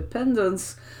of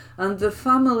independence and the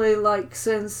family-like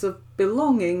sense of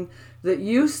belonging that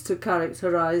used to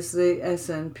characterise the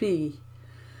SNP.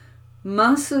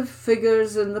 Massive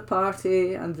figures in the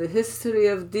party and the history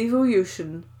of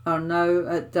devolution are now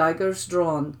at daggers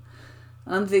drawn,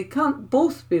 and they can't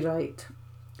both be right.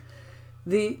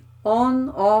 The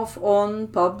on-off-on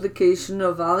publication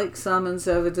of Alex Salmond's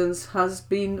evidence has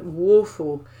been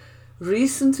woeful.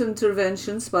 Recent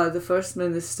interventions by the First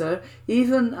Minister,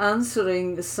 even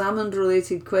answering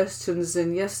Salmond-related questions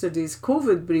in yesterday's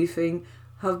COVID briefing,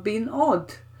 have been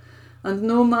odd. And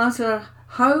no matter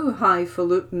how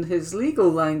highfalutin his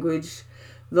legal language,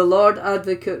 the Lord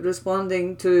Advocate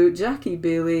responding to Jackie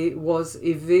Baillie was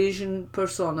evasion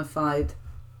personified.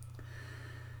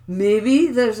 Maybe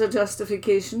there's a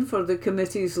justification for the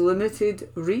committee's limited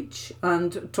reach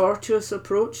and tortuous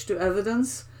approach to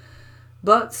evidence,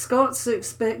 but Scots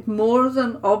expect more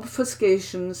than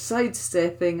obfuscation,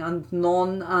 sidestepping and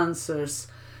non-answers.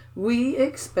 We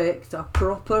expect a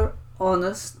proper,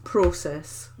 honest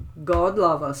process. God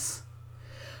love us.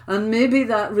 And maybe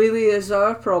that really is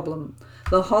our problem,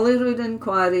 the Holyrood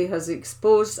inquiry has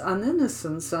exposed an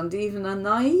innocence and even a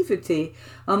naivety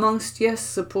amongst Yes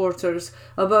supporters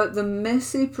about the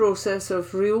messy process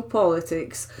of real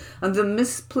politics and the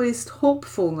misplaced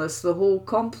hopefulness the whole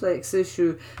complex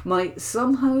issue might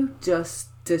somehow just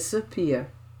disappear.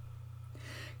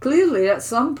 Clearly, at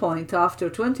some point after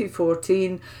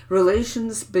 2014,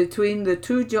 relations between the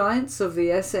two giants of the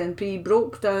SNP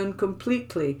broke down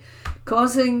completely,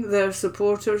 causing their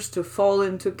supporters to fall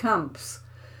into camps.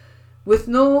 With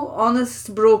no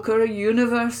honest broker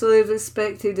universally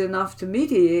respected enough to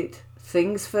mediate,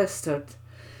 things festered.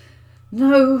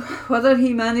 Now, whether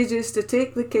he manages to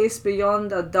take the case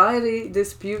beyond a diary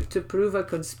dispute to prove a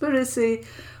conspiracy,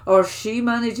 or she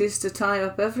manages to tie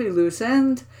up every loose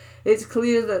end, it's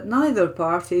clear that neither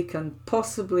party can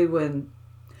possibly win.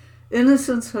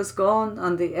 Innocence has gone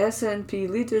and the SNP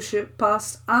leadership,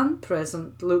 past and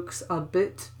present, looks a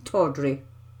bit tawdry.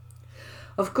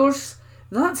 Of course,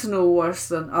 that's no worse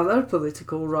than other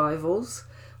political rivals.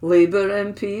 Labour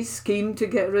MPs schemed to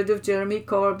get rid of Jeremy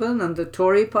Corbyn and the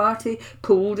Tory party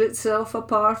pulled itself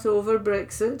apart over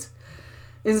Brexit.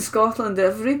 In Scotland,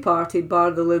 every party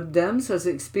bar the Lib Dems has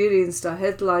experienced a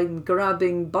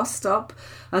headline-grabbing bust-up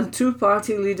and two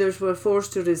party leaders were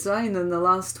forced to resign in the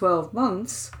last 12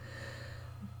 months.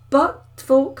 But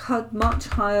folk had much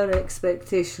higher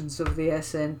expectations of the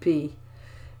SNP.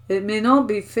 It may not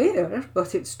be fair,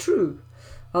 but it's true.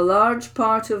 A large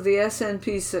part of the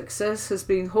SNP's success has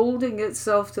been holding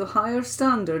itself to higher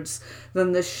standards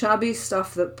than the shabby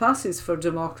stuff that passes for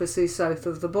democracy south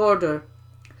of the border.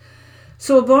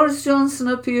 So Boris Johnson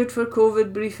appeared for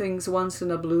COVID briefings once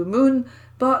in a blue moon,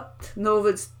 but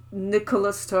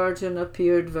Nicola Sturgeon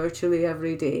appeared virtually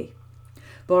every day.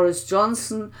 Boris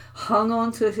Johnson hung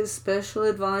on to his special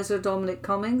advisor Dominic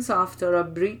Cummings after a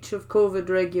breach of COVID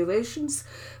regulations,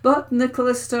 but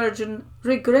Nicola Sturgeon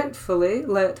regretfully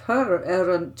let her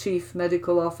errant chief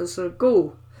medical officer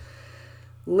go.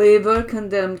 Labour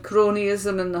condemned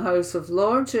cronyism in the House of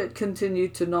Lords, yet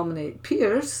continued to nominate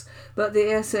peers, but the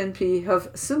SNP have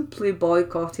simply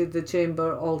boycotted the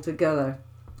chamber altogether.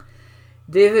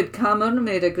 David Cameron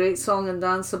made a great song and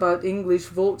dance about English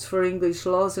votes for English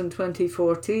laws in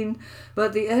 2014,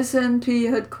 but the SNP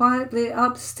had quietly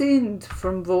abstained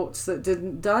from votes that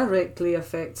didn't directly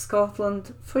affect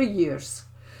Scotland for years.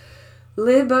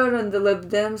 Labour and the Lib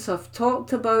Dems have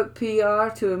talked about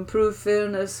PR to improve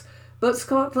fairness, but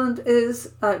Scotland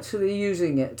is actually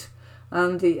using it,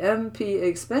 and the MP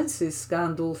expenses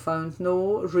scandal found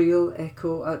no real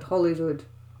echo at Holyrood.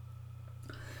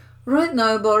 Right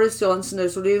now, Boris Johnson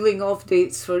is reeling off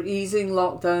dates for easing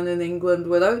lockdown in England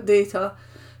without data,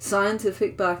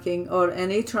 scientific backing or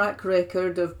any track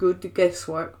record of good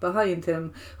guesswork behind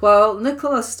him, while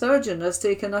Nicola Sturgeon has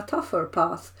taken a tougher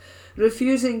path,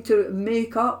 refusing to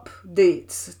make up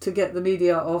dates to get the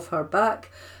media off her back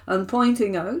and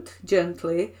pointing out,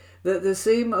 gently, that the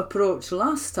same approach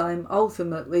last time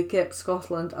ultimately kept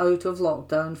Scotland out of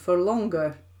lockdown for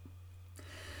longer.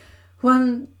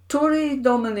 When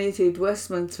Tory-dominated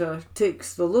Westminster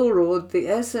takes the low road, the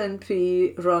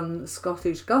SNP-run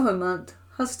Scottish Government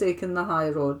has taken the high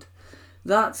road.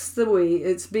 That's the way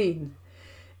it's been.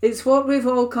 It's what we've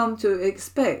all come to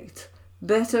expect.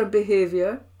 Better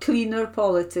behaviour, cleaner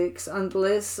politics and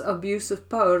less abuse of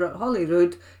power at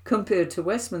Holyrood compared to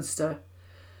Westminster.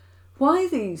 Why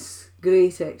these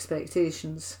great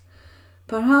expectations?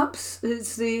 Perhaps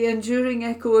it's the enduring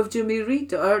echo of Jimmy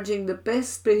Reid urging the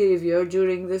best behaviour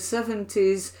during the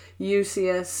 70s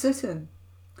UCS sit-in.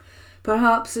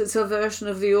 Perhaps it's a version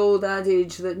of the old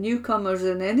adage that newcomers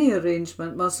in any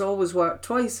arrangement must always work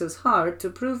twice as hard to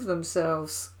prove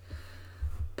themselves.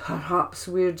 Perhaps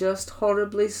we're just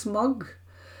horribly smug.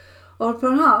 Or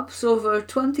perhaps over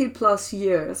 20 plus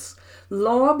years,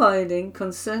 law-abiding,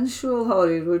 consensual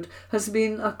Holyrood has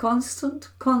been a constant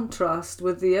contrast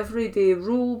with the everyday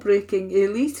rule-breaking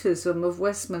elitism of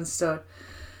Westminster.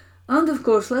 And of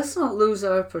course, let's not lose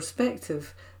our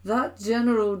perspective. That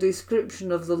general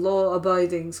description of the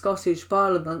law-abiding Scottish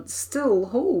Parliament still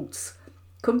holds.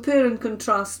 Compare and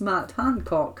contrast Matt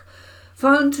Hancock,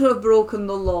 found to have broken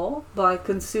the law by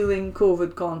concealing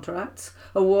COVID contracts,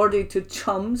 awarded to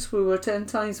chums who were 10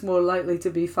 times more likely to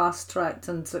be fast-tracked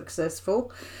and successful.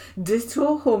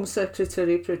 Ditto Home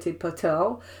Secretary Priti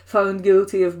Patel, found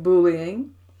guilty of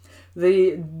bullying.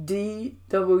 The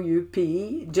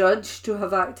DWP, judged to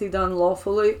have acted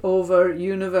unlawfully over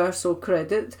universal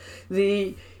credit.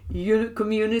 The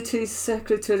Communities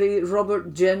Secretary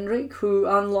Robert Jenrick, who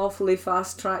unlawfully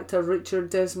fast-tracked a Richard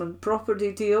Desmond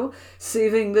property deal,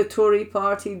 saving the Tory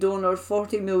party donor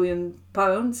 £40 million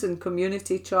in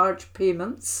community charge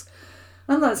payments.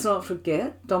 And let's not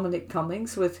forget Dominic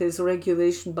Cummings with his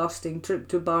regulation-busting trip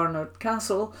to Barnard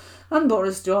Castle and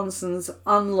Boris Johnson's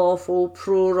unlawful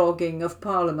proroguing of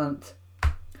Parliament.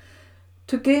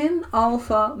 To gain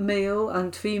alpha male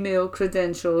and female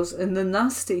credentials in the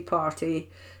nasty party,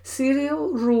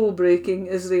 serial rule-breaking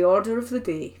is the order of the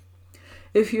day.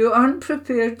 If you aren't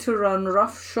prepared to run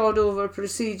roughshod-over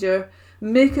procedure,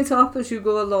 make it up as you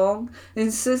go along,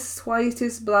 insist white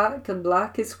is black and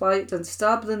black is white, and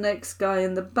stab the next guy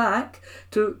in the back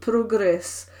to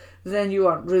progress, then you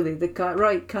aren't really the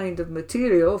right kind of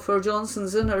material for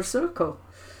Johnson's inner circle.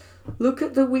 Look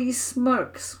at the wee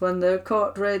smirks when they're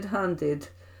caught red-handed.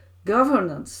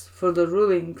 Governance for the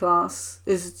ruling class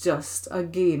is just a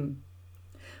game.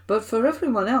 But for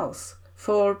everyone else,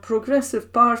 for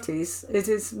progressive parties, it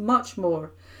is much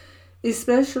more,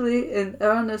 especially in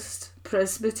earnest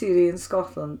Presbyterian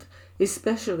Scotland,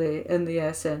 especially in the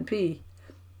SNP.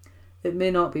 It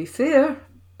may not be fair,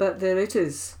 but there it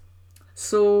is.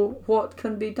 So what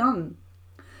can be done?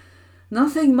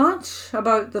 Nothing much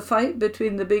about the fight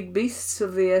between the big beasts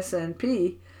of the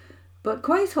SNP, but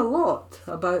quite a lot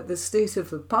about the state of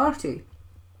the party.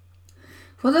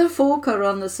 Whether folk are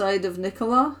on the side of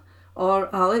Nicola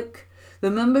or Alec,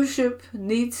 the membership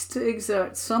needs to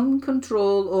exert some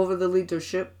control over the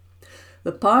leadership.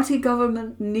 The party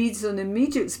government needs an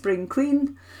immediate spring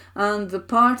clean, and the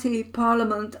party,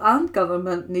 parliament and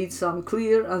government need some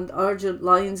clear and urgent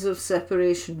lines of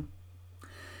separation.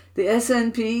 The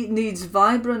SNP needs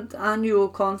vibrant annual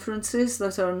conferences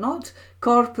that are not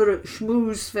corporate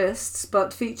schmooze fests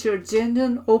but feature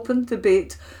genuine open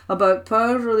debate about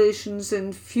power relations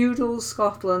in feudal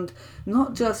Scotland,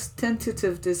 not just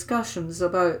tentative discussions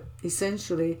about,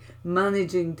 essentially,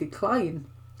 managing decline.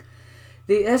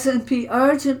 The SNP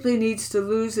urgently needs to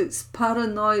lose its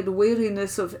paranoid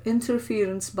wariness of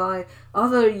interference by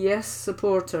other yes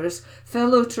supporters,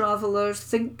 fellow travellers,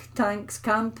 think tanks,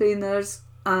 campaigners,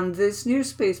 and this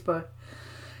newspaper.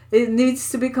 It needs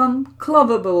to become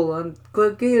clubbable and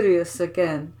gregarious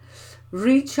again.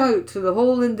 Reach out to the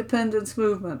whole independence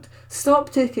movement.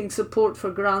 Stop taking support for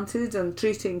granted and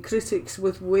treating critics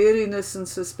with wariness and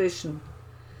suspicion.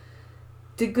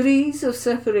 Degrees of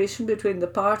separation between the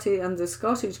party and the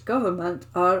Scottish government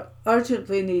are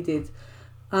urgently needed,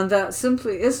 and that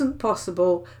simply isn't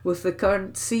possible with the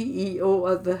current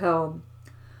CEO at the helm.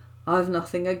 I've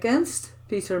nothing against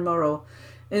Peter Murrell.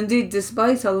 Indeed,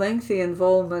 despite a lengthy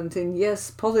involvement in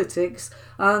Yes politics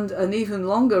and an even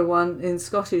longer one in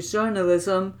Scottish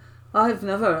journalism, I've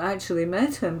never actually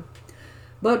met him.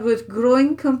 But with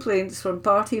growing complaints from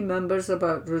party members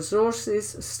about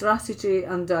resources, strategy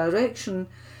and direction,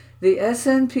 the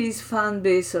SNP's fan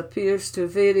base appears to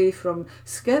vary from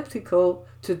sceptical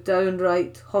to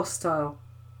downright hostile.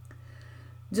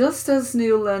 Just as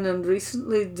Neil Lennon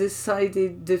recently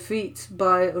decided defeat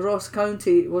by Ross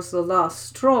County was the last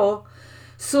straw,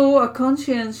 so a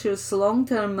conscientious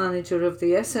long-term manager of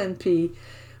the SNP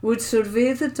would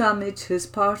survey the damage his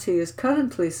party is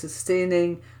currently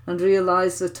sustaining and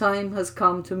realise the time has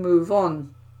come to move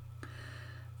on.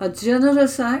 A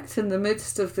generous act in the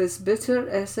midst of this bitter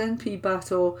SNP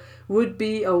battle would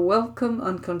be a welcome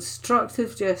and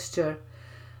constructive gesture,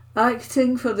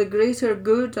 acting for the greater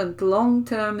good and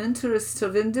long-term interests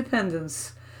of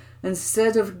independence,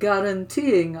 instead of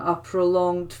guaranteeing a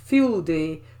prolonged field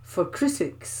day for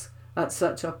critics at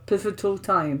such a pivotal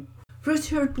time.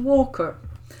 Richard Walker.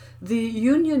 The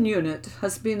union unit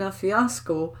has been a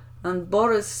fiasco and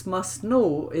Boris must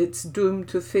know it's doomed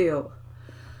to fail.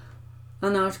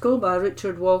 An article by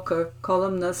Richard Walker,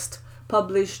 columnist,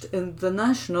 published in The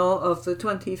National of the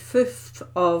 25th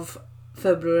of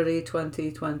February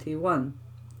 2021.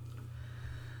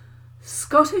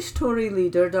 Scottish Tory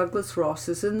leader Douglas Ross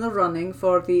is in the running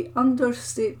for the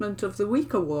Understatement of the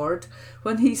Week award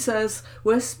when he says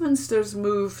Westminster's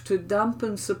move to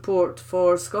dampen support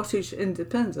for Scottish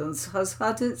independence has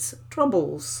had its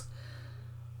troubles.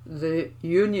 The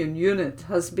union unit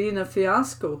has been a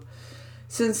fiasco.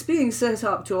 Since being set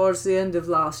up towards the end of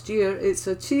last year, its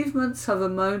achievements have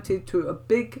amounted to a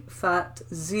big fat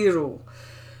zero.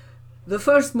 The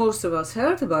first most of us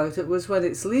heard about it was when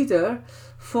its leader,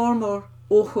 former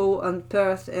Ocho and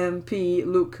Perth MP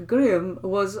Luke Graham,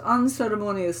 was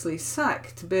unceremoniously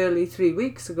sacked barely 3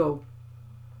 weeks ago.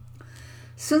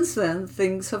 Since then,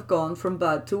 things have gone from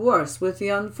bad to worse, with the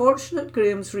unfortunate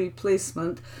Graham's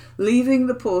replacement leaving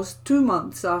the post 2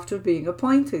 months after being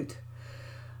appointed.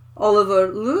 Oliver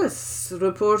Lewis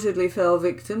reportedly fell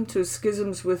victim to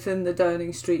schisms within the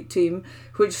Downing Street team,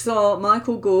 which saw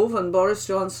Michael Gove and Boris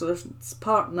Johnson's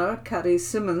partner, Carrie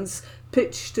Symonds,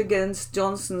 pitched against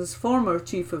Johnson's former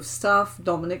Chief of Staff,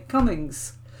 Dominic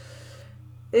Cummings.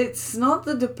 It's not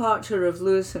the departure of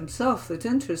Lewis himself that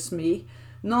interests me,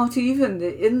 not even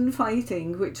the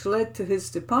infighting which led to his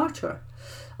departure.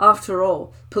 After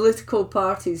all, political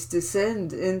parties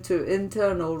descend into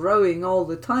internal rowing all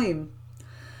the time.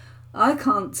 I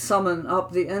can't summon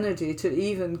up the energy to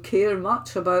even care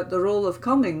much about the role of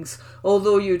Cummings,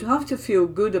 although you'd have to feel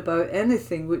good about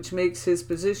anything which makes his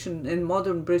position in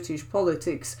modern British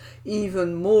politics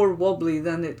even more wobbly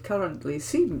than it currently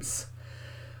seems.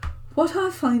 What I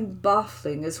find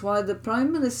baffling is why the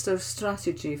Prime Minister's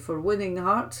strategy for winning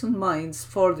hearts and minds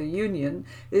for the Union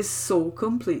is so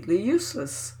completely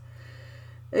useless.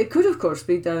 It could of course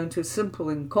be down to simple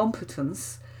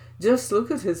incompetence. Just look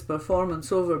at his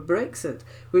performance over Brexit,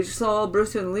 which saw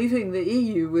Britain leaving the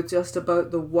EU with just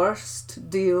about the worst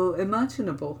deal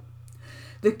imaginable.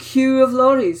 The queue of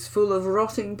lorries full of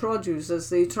rotting produce as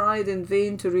they tried in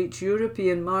vain to reach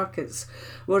European markets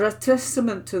were a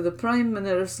testament to the Prime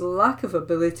Minister's lack of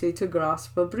ability to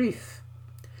grasp a brief.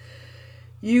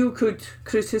 You could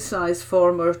criticise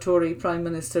former Tory Prime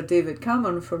Minister David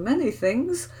Cameron for many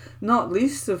things, not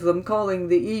least of them calling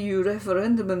the EU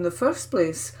referendum in the first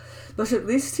place, but at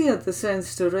least he had the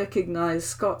sense to recognise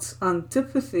Scott's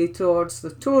antipathy towards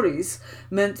the Tories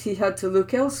meant he had to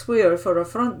look elsewhere for a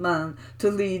frontman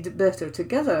to lead better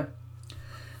together.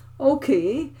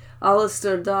 OK,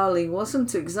 Alistair Darling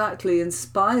wasn't exactly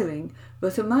inspiring,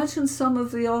 but imagine some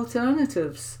of the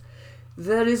alternatives.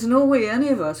 There is no way any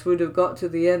of us would have got to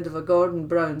the end of a Gordon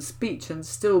Brown speech and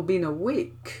still been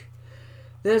awake.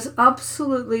 There's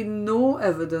absolutely no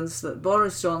evidence that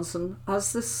Boris Johnson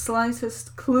has the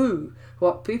slightest clue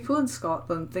what people in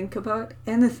Scotland think about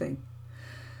anything.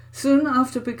 Soon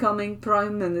after becoming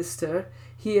Prime Minister,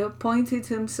 he appointed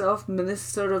himself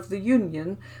Minister of the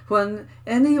Union when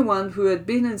anyone who had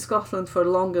been in Scotland for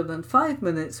longer than 5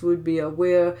 minutes would be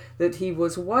aware that he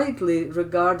was widely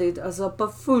regarded as a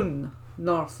buffoon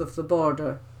north of the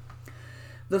border.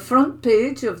 The front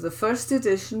page of the first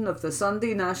edition of the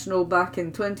Sunday National back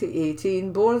in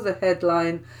 2018 bore the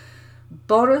headline,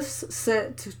 "Boris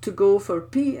set to go for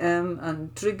PM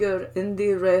and trigger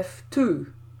Indy Ref 2.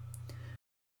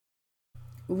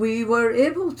 We were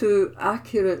able to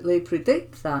accurately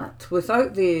predict that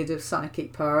without the aid of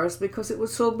psychic powers because it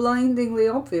was so blindingly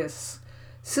obvious.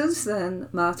 Since then,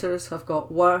 matters have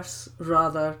got worse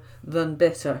rather than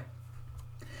better.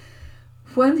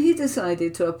 When he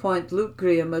decided to appoint Luke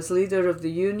Graham as leader of the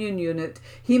Union unit,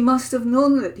 he must have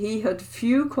known that he had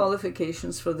few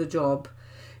qualifications for the job.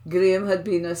 Graham had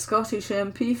been a Scottish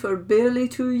MP for barely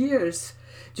 2 years.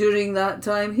 During that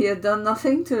time, he had done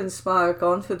nothing to inspire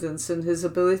confidence in his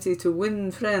ability to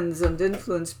win friends and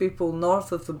influence people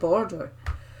north of the border.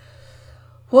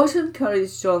 What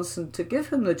encouraged Johnson to give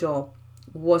him the job?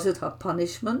 Was it a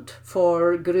punishment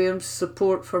for Graham's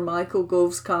support for Michael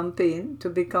Gove's campaign to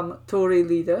become Tory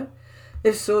leader?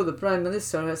 If so, the Prime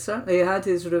Minister has certainly had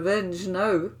his revenge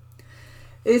now.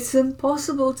 It's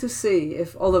impossible to say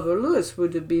if Oliver Lewis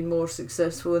would have been more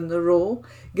successful in the role,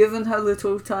 given how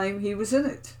little time he was in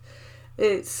it.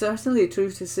 It's certainly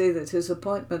true to say that his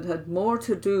appointment had more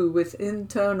to do with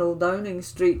internal Downing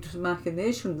Street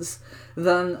machinations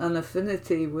than an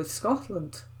affinity with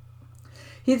Scotland.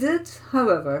 He did,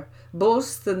 however,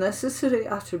 boast the necessary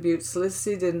attributes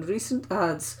listed in recent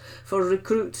ads for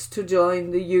recruits to join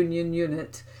the Union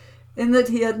unit, in that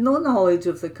he had no knowledge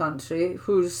of the country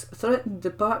whose threatened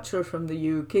departure from the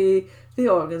UK the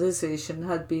organisation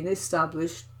had been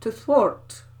established to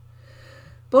thwart.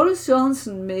 Boris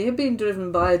Johnson may have been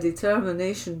driven by a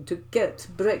determination to get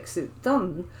Brexit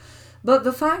done, but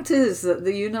the fact is that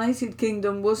the United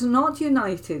Kingdom was not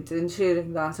united in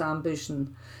sharing that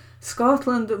ambition.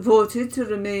 Scotland voted to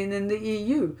remain in the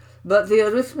EU, but the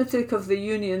arithmetic of the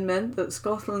Union meant that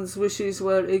Scotland's wishes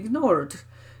were ignored,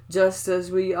 just as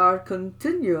we are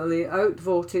continually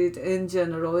outvoted in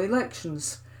general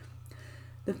elections.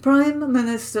 The Prime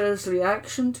Minister's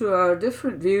reaction to our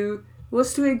different view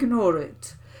was to ignore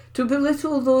it, to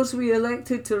belittle those we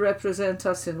elected to represent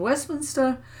us in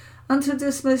Westminster, and to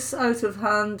dismiss out of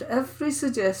hand every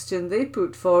suggestion they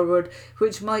put forward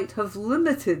which might have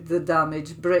limited the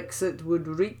damage Brexit would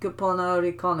wreak upon our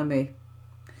economy.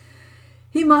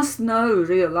 He must now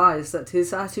realise that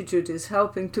his attitude is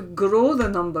helping to grow the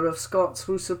number of Scots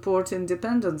who support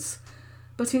independence,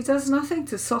 but he does nothing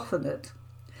to soften it.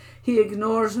 He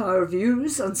ignores our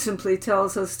views and simply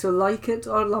tells us to like it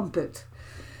or lump it.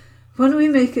 When we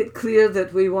make it clear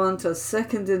that we want a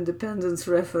second independence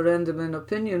referendum in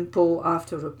opinion poll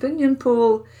after opinion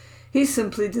poll, he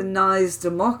simply denies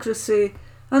democracy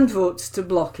and votes to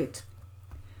block it.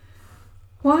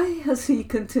 Why has he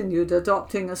continued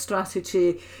adopting a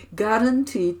strategy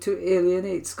guaranteed to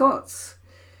alienate Scots?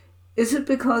 Is it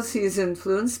because he is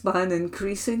influenced by an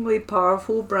increasingly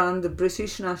powerful brand of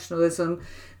British nationalism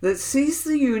that sees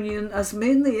the Union as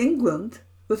mainly England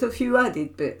with a few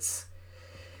added bits?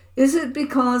 Is it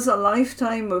because a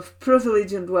lifetime of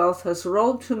privilege and wealth has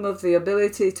robbed him of the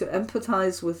ability to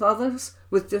empathise with others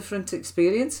with different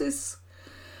experiences?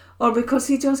 Or because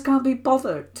he just can't be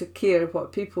bothered to care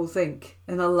what people think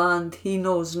in a land he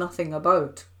knows nothing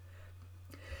about?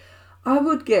 I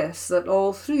would guess that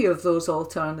all three of those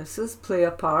alternatives play a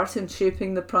part in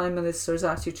shaping the Prime Minister's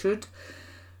attitude,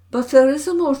 but there is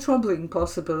a more troubling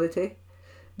possibility.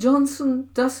 Johnson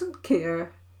doesn't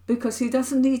care because he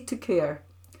doesn't need to care.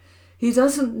 He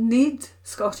doesn't need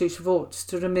Scottish votes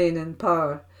to remain in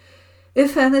power.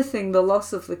 If anything, the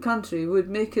loss of the country would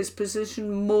make his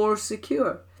position more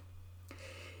secure.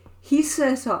 He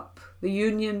set up the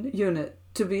Union unit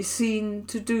to be seen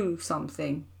to do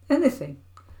something, anything,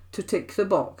 to tick the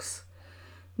box.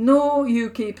 No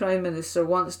UK Prime Minister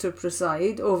wants to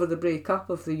preside over the breakup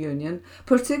of the Union,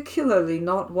 particularly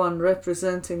not one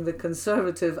representing the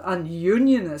Conservative and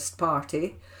Unionist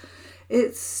Party.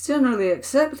 It's generally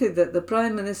accepted that the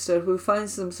Prime Minister who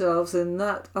finds themselves in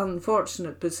that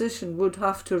unfortunate position would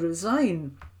have to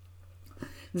resign.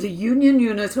 The Union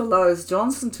unit allows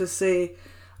Johnson to say,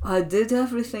 "I did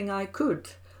everything I could.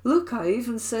 Look, I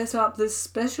even set up this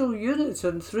special unit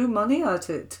and threw money at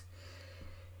it."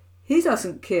 He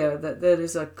doesn't care that there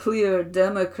is a clear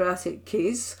democratic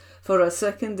case for a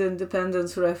second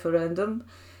independence referendum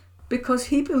because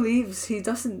he believes he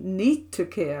doesn't need to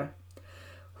care.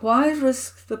 Why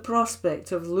risk the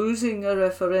prospect of losing a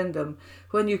referendum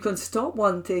when you can stop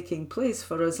one taking place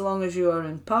for as long as you are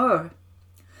in power?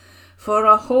 For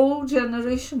a whole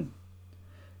generation,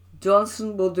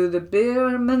 Johnson will do the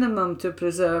bare minimum to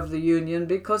preserve the Union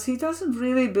because he doesn't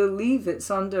really believe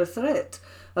it's under threat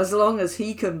as long as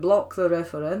he can block the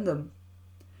referendum.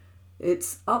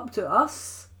 It's up to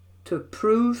us to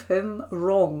prove him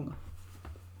wrong.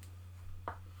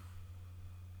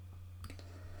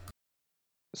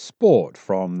 Sport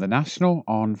from The National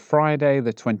on Friday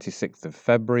the 26th of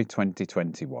February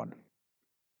 2021.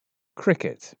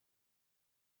 Cricket.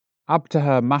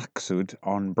 Abtaha Maksud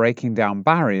on breaking down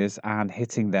barriers and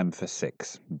hitting them for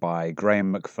six by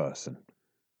Graham McPherson.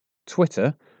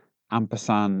 Twitter,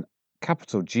 ampersand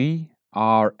capital G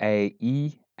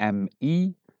RAEME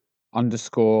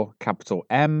underscore capital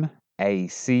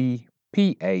MACPHERS.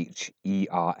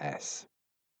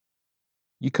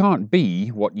 You can't be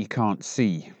what you can't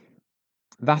see.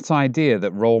 That idea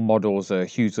that role models are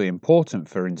hugely important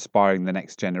for inspiring the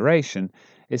next generation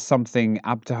is something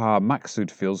Abtaha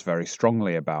Maksud feels very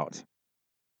strongly about.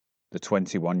 The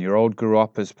 21-year-old grew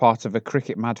up as part of a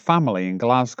cricket-mad family in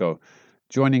Glasgow,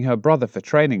 joining her brother for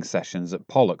training sessions at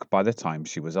Pollock by the time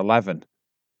she was 11.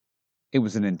 It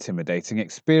was an intimidating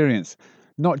experience,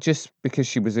 not just because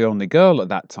she was the only girl at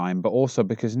that time, but also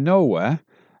because nowhere,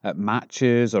 at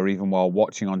matches or even while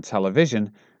watching on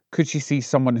television, could she see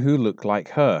someone who looked like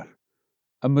her,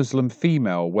 a Muslim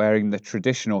female wearing the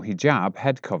traditional hijab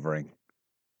head covering.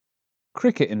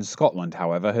 Cricket in Scotland,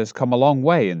 however, has come a long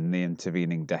way in the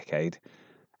intervening decade.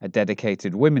 A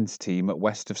dedicated women's team at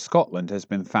West of Scotland has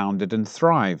been founded and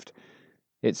thrived.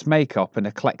 Its make-up an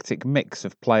eclectic mix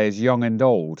of players young and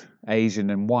old, Asian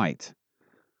and white.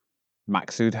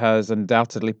 Maksud has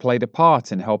undoubtedly played a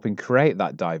part in helping create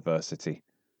that diversity.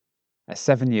 A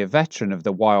 7-year veteran of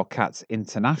the Wildcats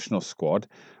international squad,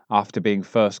 after being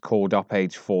first called up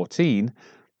age 14,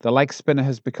 the leg spinner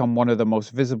has become one of the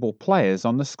most visible players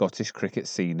on the Scottish cricket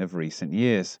scene of recent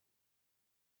years.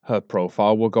 Her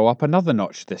profile will go up another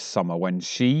notch this summer when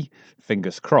she,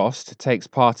 fingers crossed, takes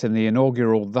part in the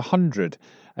inaugural The 100,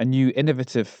 a new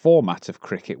innovative format of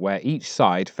cricket where each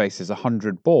side faces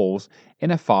 100 balls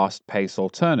in a fast-paced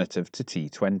alternative to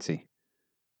T20.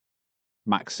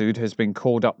 Maksud has been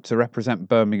called up to represent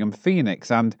Birmingham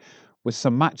Phoenix and, with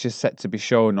some matches set to be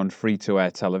shown on free-to-air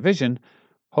television,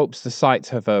 hopes the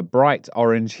sight of her bright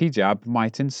orange hijab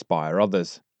might inspire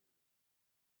others.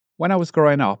 When I was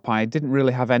growing up, I didn't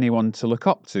really have anyone to look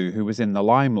up to who was in the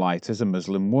limelight as a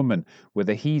Muslim woman with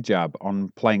a hijab on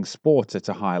playing sport at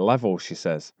a high level, she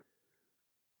says.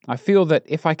 I feel that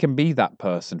if I can be that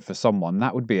person for someone,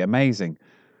 that would be amazing.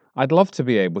 I'd love to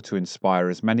be able to inspire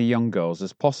as many young girls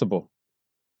as possible.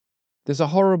 There's a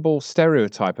horrible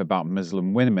stereotype about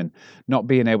Muslim women not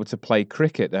being able to play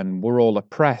cricket, and we're all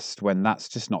oppressed when that's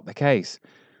just not the case.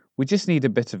 We just need a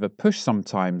bit of a push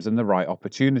sometimes and the right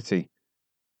opportunity.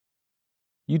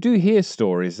 You do hear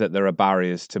stories that there are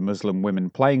barriers to Muslim women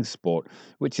playing sport,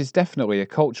 which is definitely a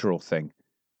cultural thing.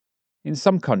 In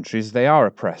some countries they are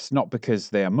oppressed not because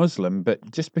they are Muslim,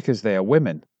 but just because they are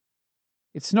women.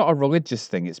 It's not a religious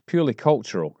thing, it's purely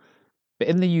cultural. But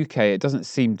in the UK, it doesn't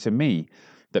seem to me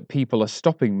that people are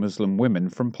stopping Muslim women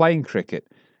from playing cricket.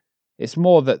 It's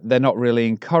more that they're not really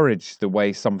encouraged the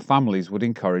way some families would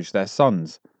encourage their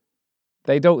sons.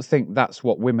 They don't think that's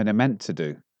what women are meant to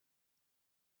do.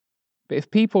 But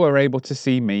if people are able to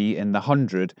see me in the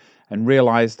 100 and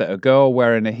realise that a girl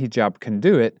wearing a hijab can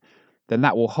do it, then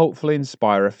that will hopefully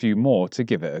inspire a few more to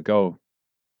give it a go.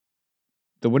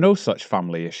 There were no such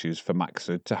family issues for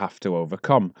Maksud to have to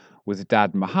overcome, with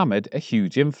Dad Mohammed a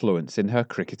huge influence in her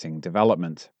cricketing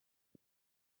development.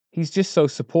 He's just so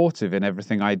supportive in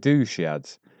everything I do, she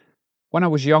adds. When I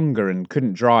was younger and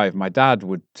couldn't drive, my dad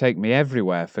would take me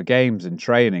everywhere for games and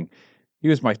training. He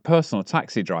was my personal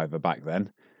taxi driver back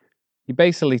then. He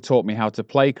basically taught me how to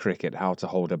play cricket, how to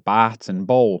hold a bat and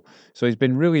bowl, so he's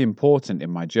been really important in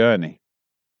my journey.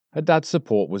 Her dad's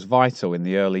support was vital in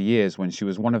the early years when she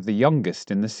was one of the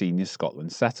youngest in the senior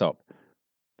Scotland setup.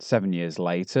 7 years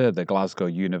later, the Glasgow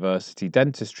University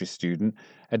dentistry student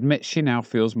admits she now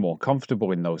feels more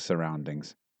comfortable in those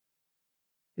surroundings.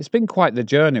 It's been quite the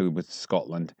journey with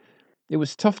Scotland. It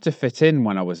was tough to fit in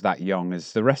when I was that young,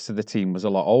 as the rest of the team was a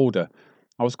lot older.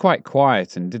 I was quite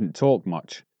quiet and didn't talk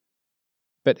much.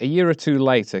 But a year or two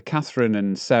later, Catherine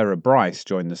and Sarah Bryce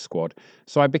joined the squad,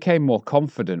 so I became more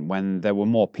confident when there were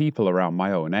more people around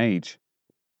my own age.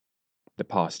 The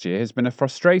past year has been a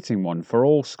frustrating one for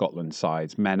all Scotland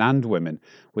sides, men and women,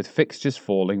 with fixtures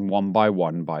falling one by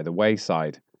the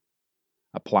wayside.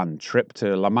 A planned trip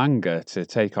to La Manga to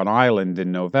take on Ireland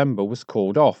in November was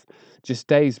called off, just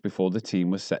days before the team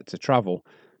was set to travel,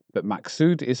 but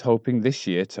Maksud is hoping this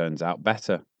year turns out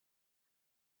better.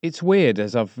 It's weird,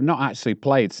 as I've not actually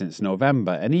played since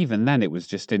November, and even then it was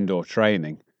just indoor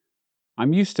training.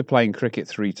 I'm used to playing cricket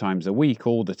 3 times a week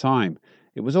all the time.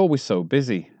 It was always so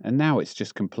busy, and now it's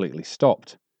just completely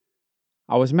stopped.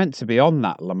 I was meant to be on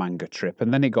that La Manga trip,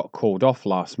 and then it got called off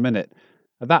last minute.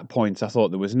 At that point, I thought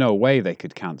there was no way they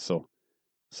could cancel.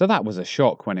 So that was a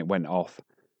shock when it went off.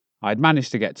 I'd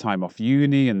managed to get time off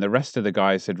uni, and the rest of the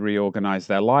guys had reorganised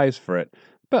their lives for it,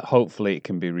 but hopefully it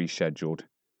can be rescheduled.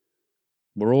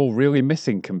 We're all really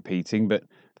missing competing, but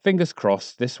fingers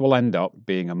crossed this will end up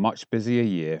being a much busier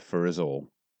year for us all.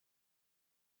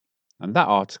 And that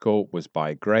article was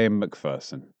by Graham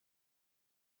McPherson.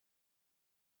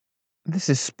 This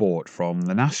is sport from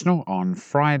The National on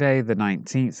Friday, the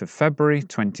 19th of February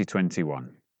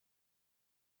 2021.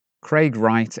 Craig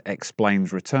Wright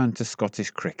explains return to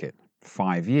Scottish cricket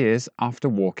 5 years after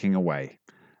walking away,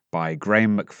 by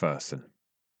Graham McPherson.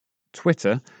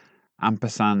 Twitter,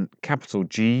 capital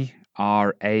G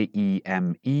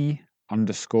RAEME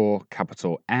 _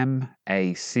 capital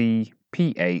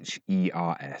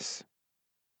MACPHERS.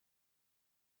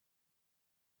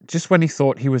 Just when he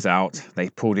thought he was out, they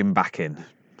pulled him back in.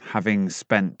 Having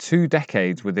spent 2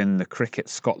 decades within the Cricket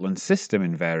Scotland system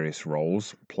in various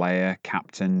roles, player,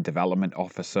 captain, development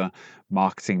officer,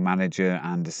 marketing manager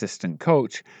and assistant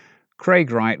coach, Craig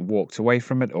Wright walked away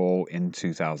from it all in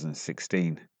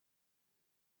 2016.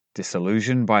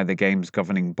 Disillusioned by the game's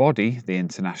governing body, the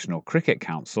International Cricket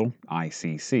Council,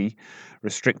 ICC,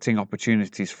 restricting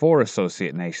opportunities for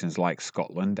associate nations like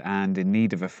Scotland and in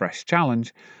need of a fresh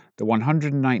challenge, the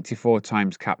 194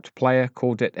 times capped player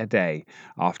called it a day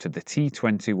after the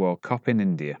T20 World Cup in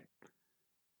India.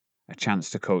 A chance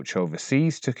to coach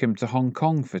overseas took him to Hong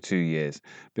Kong for 2 years,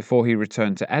 before he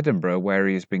returned to Edinburgh, where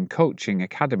he has been coaching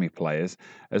academy players,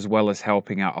 as well as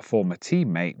helping out a former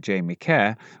teammate, Jamie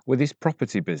Kerr, with his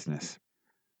property business.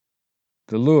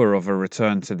 The lure of a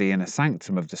return to the inner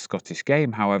sanctum of the Scottish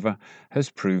game, however, has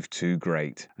proved too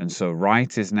great, and so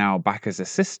Wright is now back as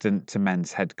assistant to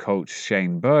men's head coach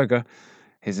Shane Berger,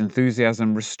 his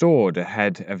enthusiasm restored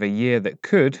ahead of a year that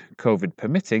could, COVID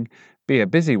permitting, be a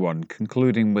busy one,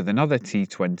 concluding with another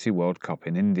T20 World Cup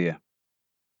in India.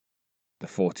 The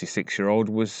 46-year-old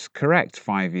was correct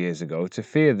 5 years ago to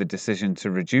fear the decision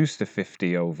to reduce the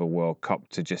 50-over World Cup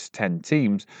to just 10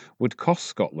 teams would cost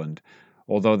Scotland,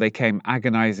 although they came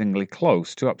agonisingly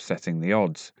close to upsetting the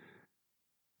odds.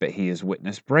 But he has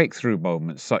witnessed breakthrough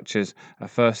moments such as a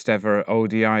first-ever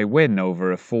ODI win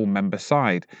over a full-member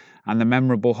side and the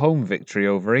memorable home victory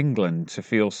over England to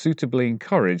feel suitably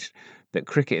encouraged that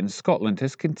cricket in Scotland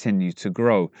has continued to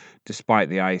grow, despite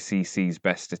the ICC's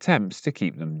best attempts to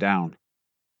keep them down.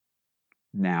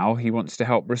 Now he wants to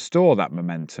help restore that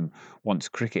momentum once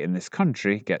cricket in this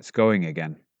country gets going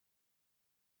again.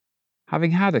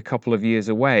 Having had a couple of years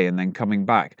away and then coming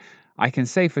back, I can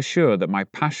say for sure that my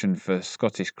passion for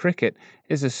Scottish cricket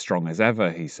is as strong as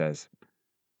ever, he says.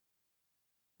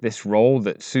 This role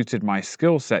that suited my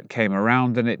skill set came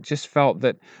around and it just felt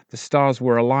that the stars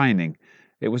were aligning.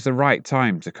 it was the right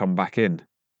time to come back in.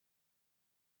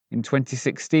 In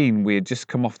 2016, we had just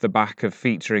come off the back of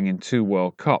featuring in 2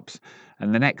 World Cups,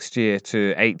 and the next year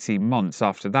to 18 months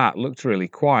after that looked really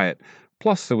quiet.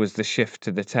 Plus, there was the shift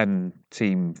to the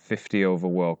 10-team 50-over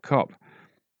World Cup.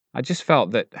 I just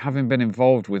felt that having been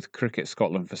involved with Cricket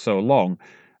Scotland for so long,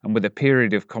 and with a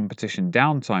period of competition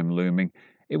downtime looming,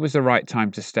 it was the right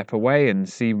time to step away and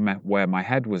see where my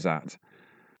head was at.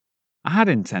 I had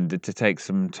intended to take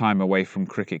some time away from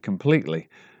cricket completely,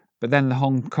 but then the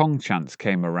Hong Kong chance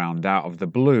came around out of the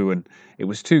blue, and it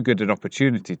was too good an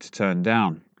opportunity to turn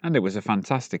down, and it was a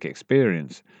fantastic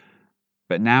experience.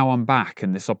 But now I'm back,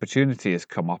 and this opportunity has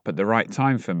come up at the right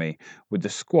time for me, with the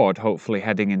squad hopefully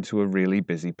heading into a really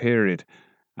busy period,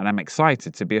 and I'm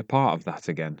excited to be a part of that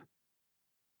again.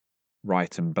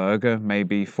 Wright and Berger may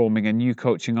be forming a new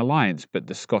coaching alliance, but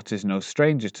the Scot is no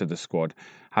stranger to the squad,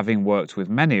 having worked with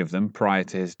many of them prior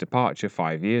to his departure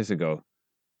 5 years ago.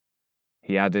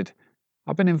 He added,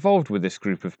 "I've been involved with this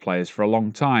group of players for a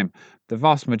long time, the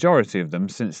vast majority of them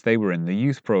since they were in the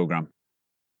youth programme.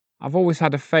 I've always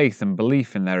had a faith and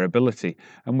belief in their ability,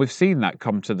 and we've seen that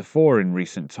come to the fore in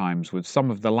recent times with some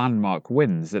of the landmark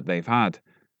wins that they've had.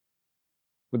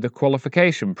 With the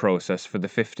qualification process for the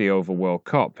 50-over World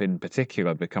Cup in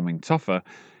particular becoming tougher,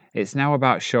 it's now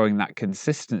about showing that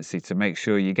consistency to make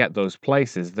sure you get those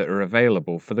places that are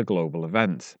available for the global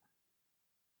events.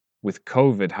 With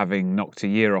COVID having knocked a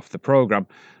year off the programme,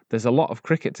 there's a lot of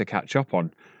cricket to catch up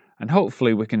on, and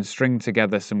hopefully we can string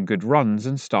together some good runs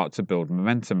and start to build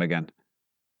momentum again."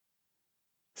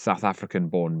 South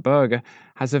African-born Berger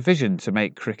has a vision to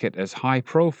make cricket as high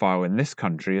profile in this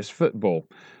country as football,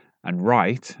 and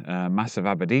Wright, a massive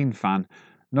Aberdeen fan,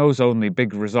 knows only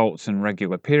big results and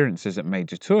regular appearances at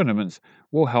major tournaments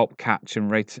will help catch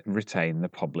and retain the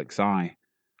public's eye.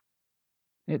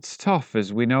 "It's tough,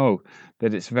 as we know,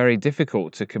 that it's very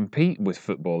difficult to compete with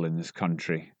football in this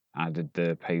country," added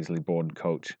the Paisley-born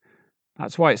coach.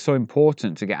 "That's why it's so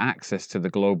important to get access to the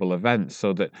global events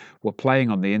so that we're playing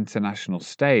on the international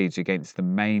stage against the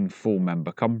main full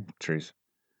member countries.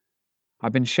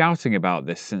 I've been shouting about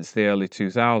this since the early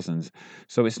 2000s,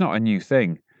 so it's not a new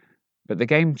thing. But the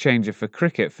game changer for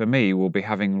cricket for me will be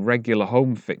having regular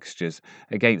home fixtures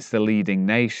against the leading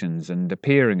nations and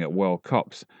appearing at World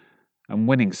Cups, and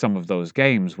winning some of those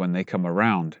games when they come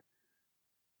around.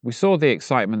 We saw the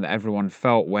excitement that everyone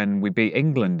felt when we beat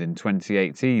England in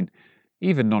 2018.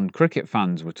 Even non-cricket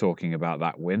fans were talking about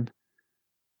that win.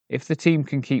 If the team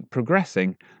can keep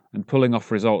progressing and pulling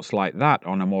off results like that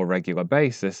on a more regular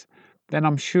basis, then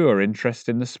I'm sure interest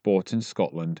in the sport in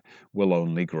Scotland will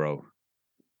only grow."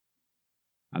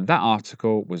 And that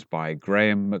article was by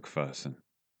Graham McPherson.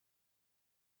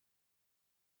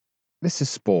 This is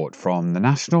Sport from The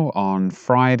National on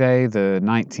Friday, the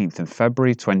 19th of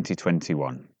February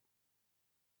 2021.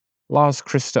 Lars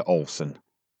Christer Olsen.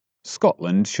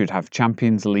 Scotland should have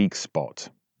Champions League spot,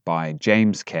 by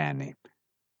James Cairney.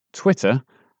 Twitter,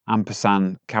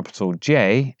 capital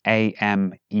J A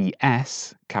M E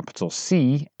S, capital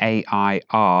C A I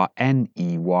R N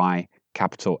E Y,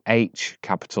 capital H,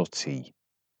 capital T.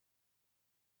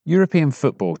 European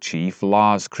football chief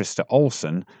Lars Christer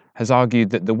Olsen has argued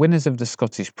that the winners of the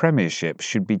Scottish Premiership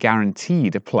should be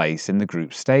guaranteed a place in the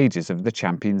group stages of the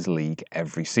Champions League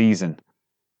every season.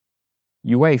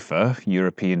 UEFA,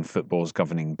 European football's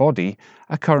governing body,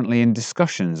 are currently in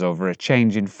discussions over a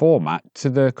change in format to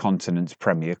the continent's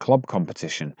Premier Club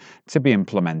competition to be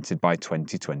implemented by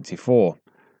 2024.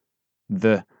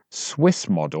 The Swiss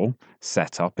model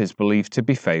setup is believed to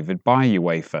be favoured by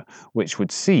UEFA, which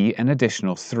would see an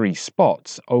additional 3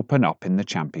 spots open up in the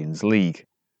Champions League.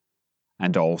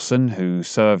 And Olsen, who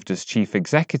served as chief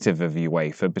executive of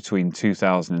UEFA between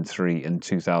 2003 and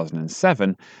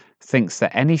 2007, thinks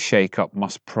that any shake-up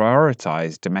must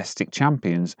prioritise domestic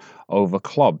champions over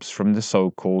clubs from the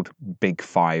so-called Big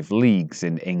Five leagues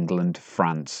in England,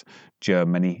 France,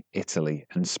 Germany, Italy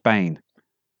and Spain.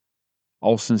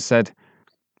 Olsen said,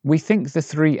 "We think the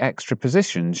 3 extra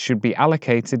positions should be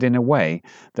allocated in a way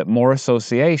that more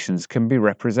associations can be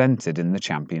represented in the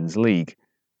Champions League.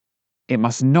 It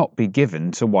must not be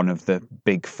given to one of the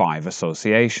Big Five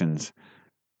associations.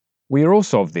 We are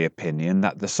also of the opinion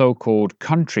that the so-called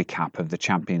country cap of the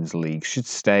Champions League should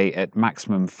stay at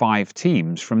maximum 5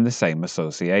 teams from the same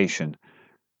association.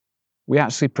 We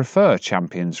actually prefer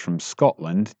champions from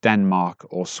Scotland, Denmark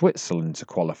or Switzerland to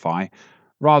qualify,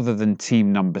 rather than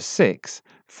team number 6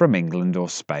 from England or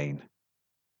Spain."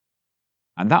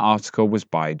 And that article was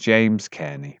by James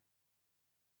Cairney.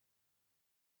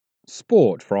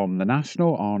 Sport from The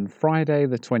National on Friday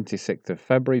the 26th of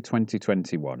February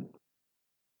 2021.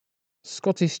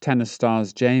 Scottish tennis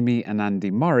stars Jamie and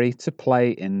Andy Murray to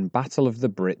play in Battle of the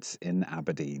Brits in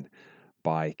Aberdeen,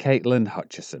 by Caitlin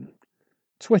Hutchison.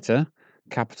 Twitter,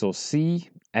 capital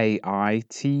CAITLIN,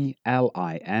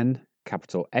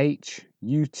 capital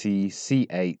HUTCHIE.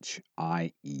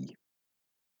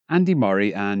 Andy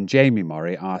Murray and Jamie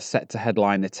Murray are set to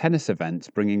headline a tennis event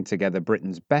bringing together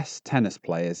Britain's best tennis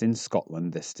players in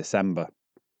Scotland this December.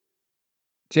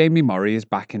 Jamie Murray is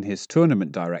back in his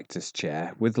tournament director's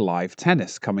chair, with live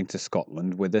tennis coming to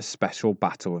Scotland with a special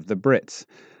Battle of the Brits,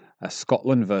 a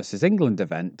Scotland versus England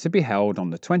event to be held on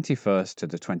the 21st to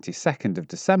the 22nd of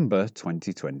December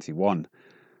 2021.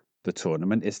 The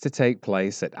tournament is to take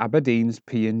place at Aberdeen's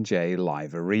P&J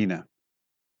Live Arena.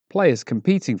 Players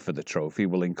competing for the trophy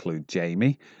will include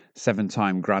Jamie,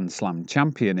 7-time Grand Slam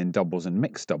champion in doubles and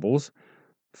mixed doubles,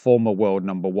 former world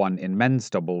number 1 in men's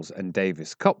doubles and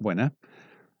Davis Cup winner,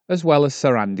 as well as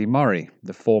Sir Andy Murray,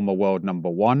 the former world number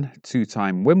 1,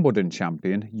 2-time Wimbledon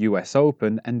champion, US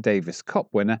Open and Davis Cup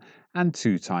winner, and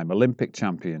 2-time Olympic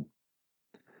champion.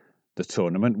 The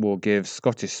tournament will give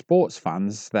Scottish sports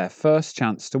fans their first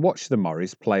chance to watch the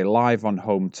Murrays play live on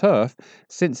home turf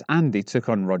since Andy took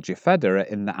on Roger Federer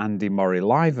in the Andy Murray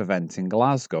Live event in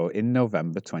Glasgow in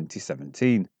November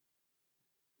 2017.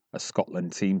 A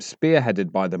Scotland team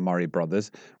spearheaded by the Murray brothers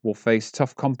will face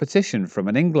tough competition from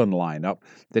an England lineup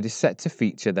that is set to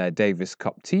feature their Davis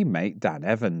Cup teammate Dan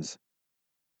Evans.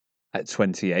 At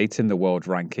 28 in the world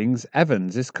rankings,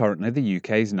 Evans is currently the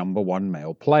UK's number 1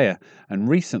 male player and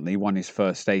recently won his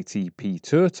first ATP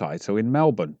Tour title in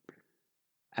Melbourne.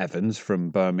 Evans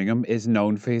from Birmingham is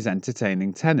known for his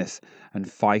entertaining tennis and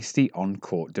feisty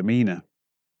on-court demeanour.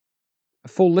 A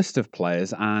full list of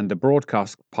players and a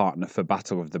broadcast partner for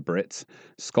Battle of the Brits,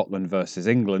 Scotland versus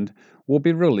England, will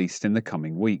be released in the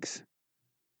coming weeks.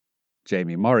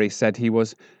 Jamie Murray said he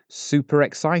was super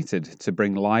excited to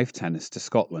bring live tennis to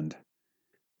Scotland.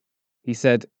 He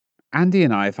said, "Andy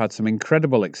and I have had some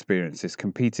incredible experiences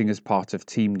competing as part of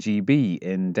Team GB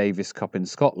in Davis Cup in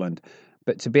Scotland,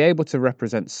 but to be able to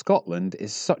represent Scotland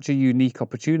is such a unique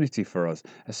opportunity for us,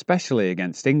 especially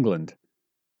against England.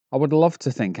 I would love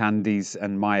to think Andy's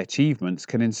and my achievements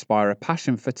can inspire a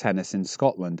passion for tennis in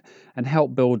Scotland and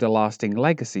help build a lasting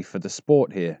legacy for the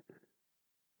sport here.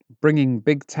 Bringing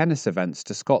big tennis events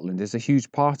to Scotland is a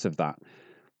huge part of that.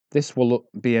 This will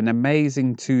be an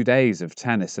amazing 2 days of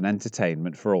tennis and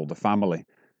entertainment for all the family.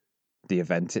 The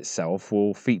event itself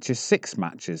will feature 6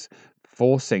 matches,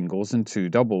 4 singles and 2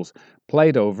 doubles,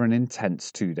 played over an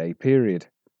intense 2-day period."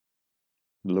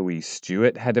 Louise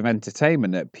Stewart, head of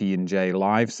entertainment at P&J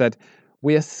Live, said,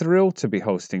 "We are thrilled to be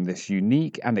hosting this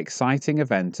unique and exciting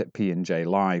event at P&J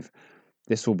Live.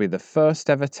 This will be the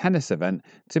first ever tennis event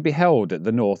to be held at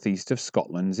the northeast of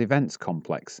Scotland's events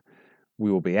complex.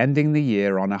 We will be ending the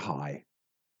year on a high."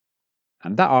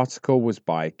 And that article was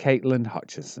by Caitlin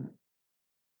Hutchison.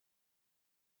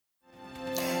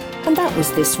 And that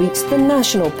was this week's The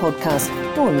National Podcast,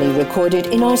 normally recorded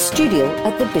in our studio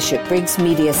at the Bishopbriggs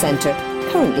Media Centre,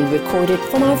 currently recorded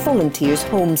from our volunteers'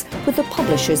 homes with the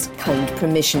publisher's kind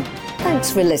permission. Thanks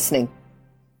for listening.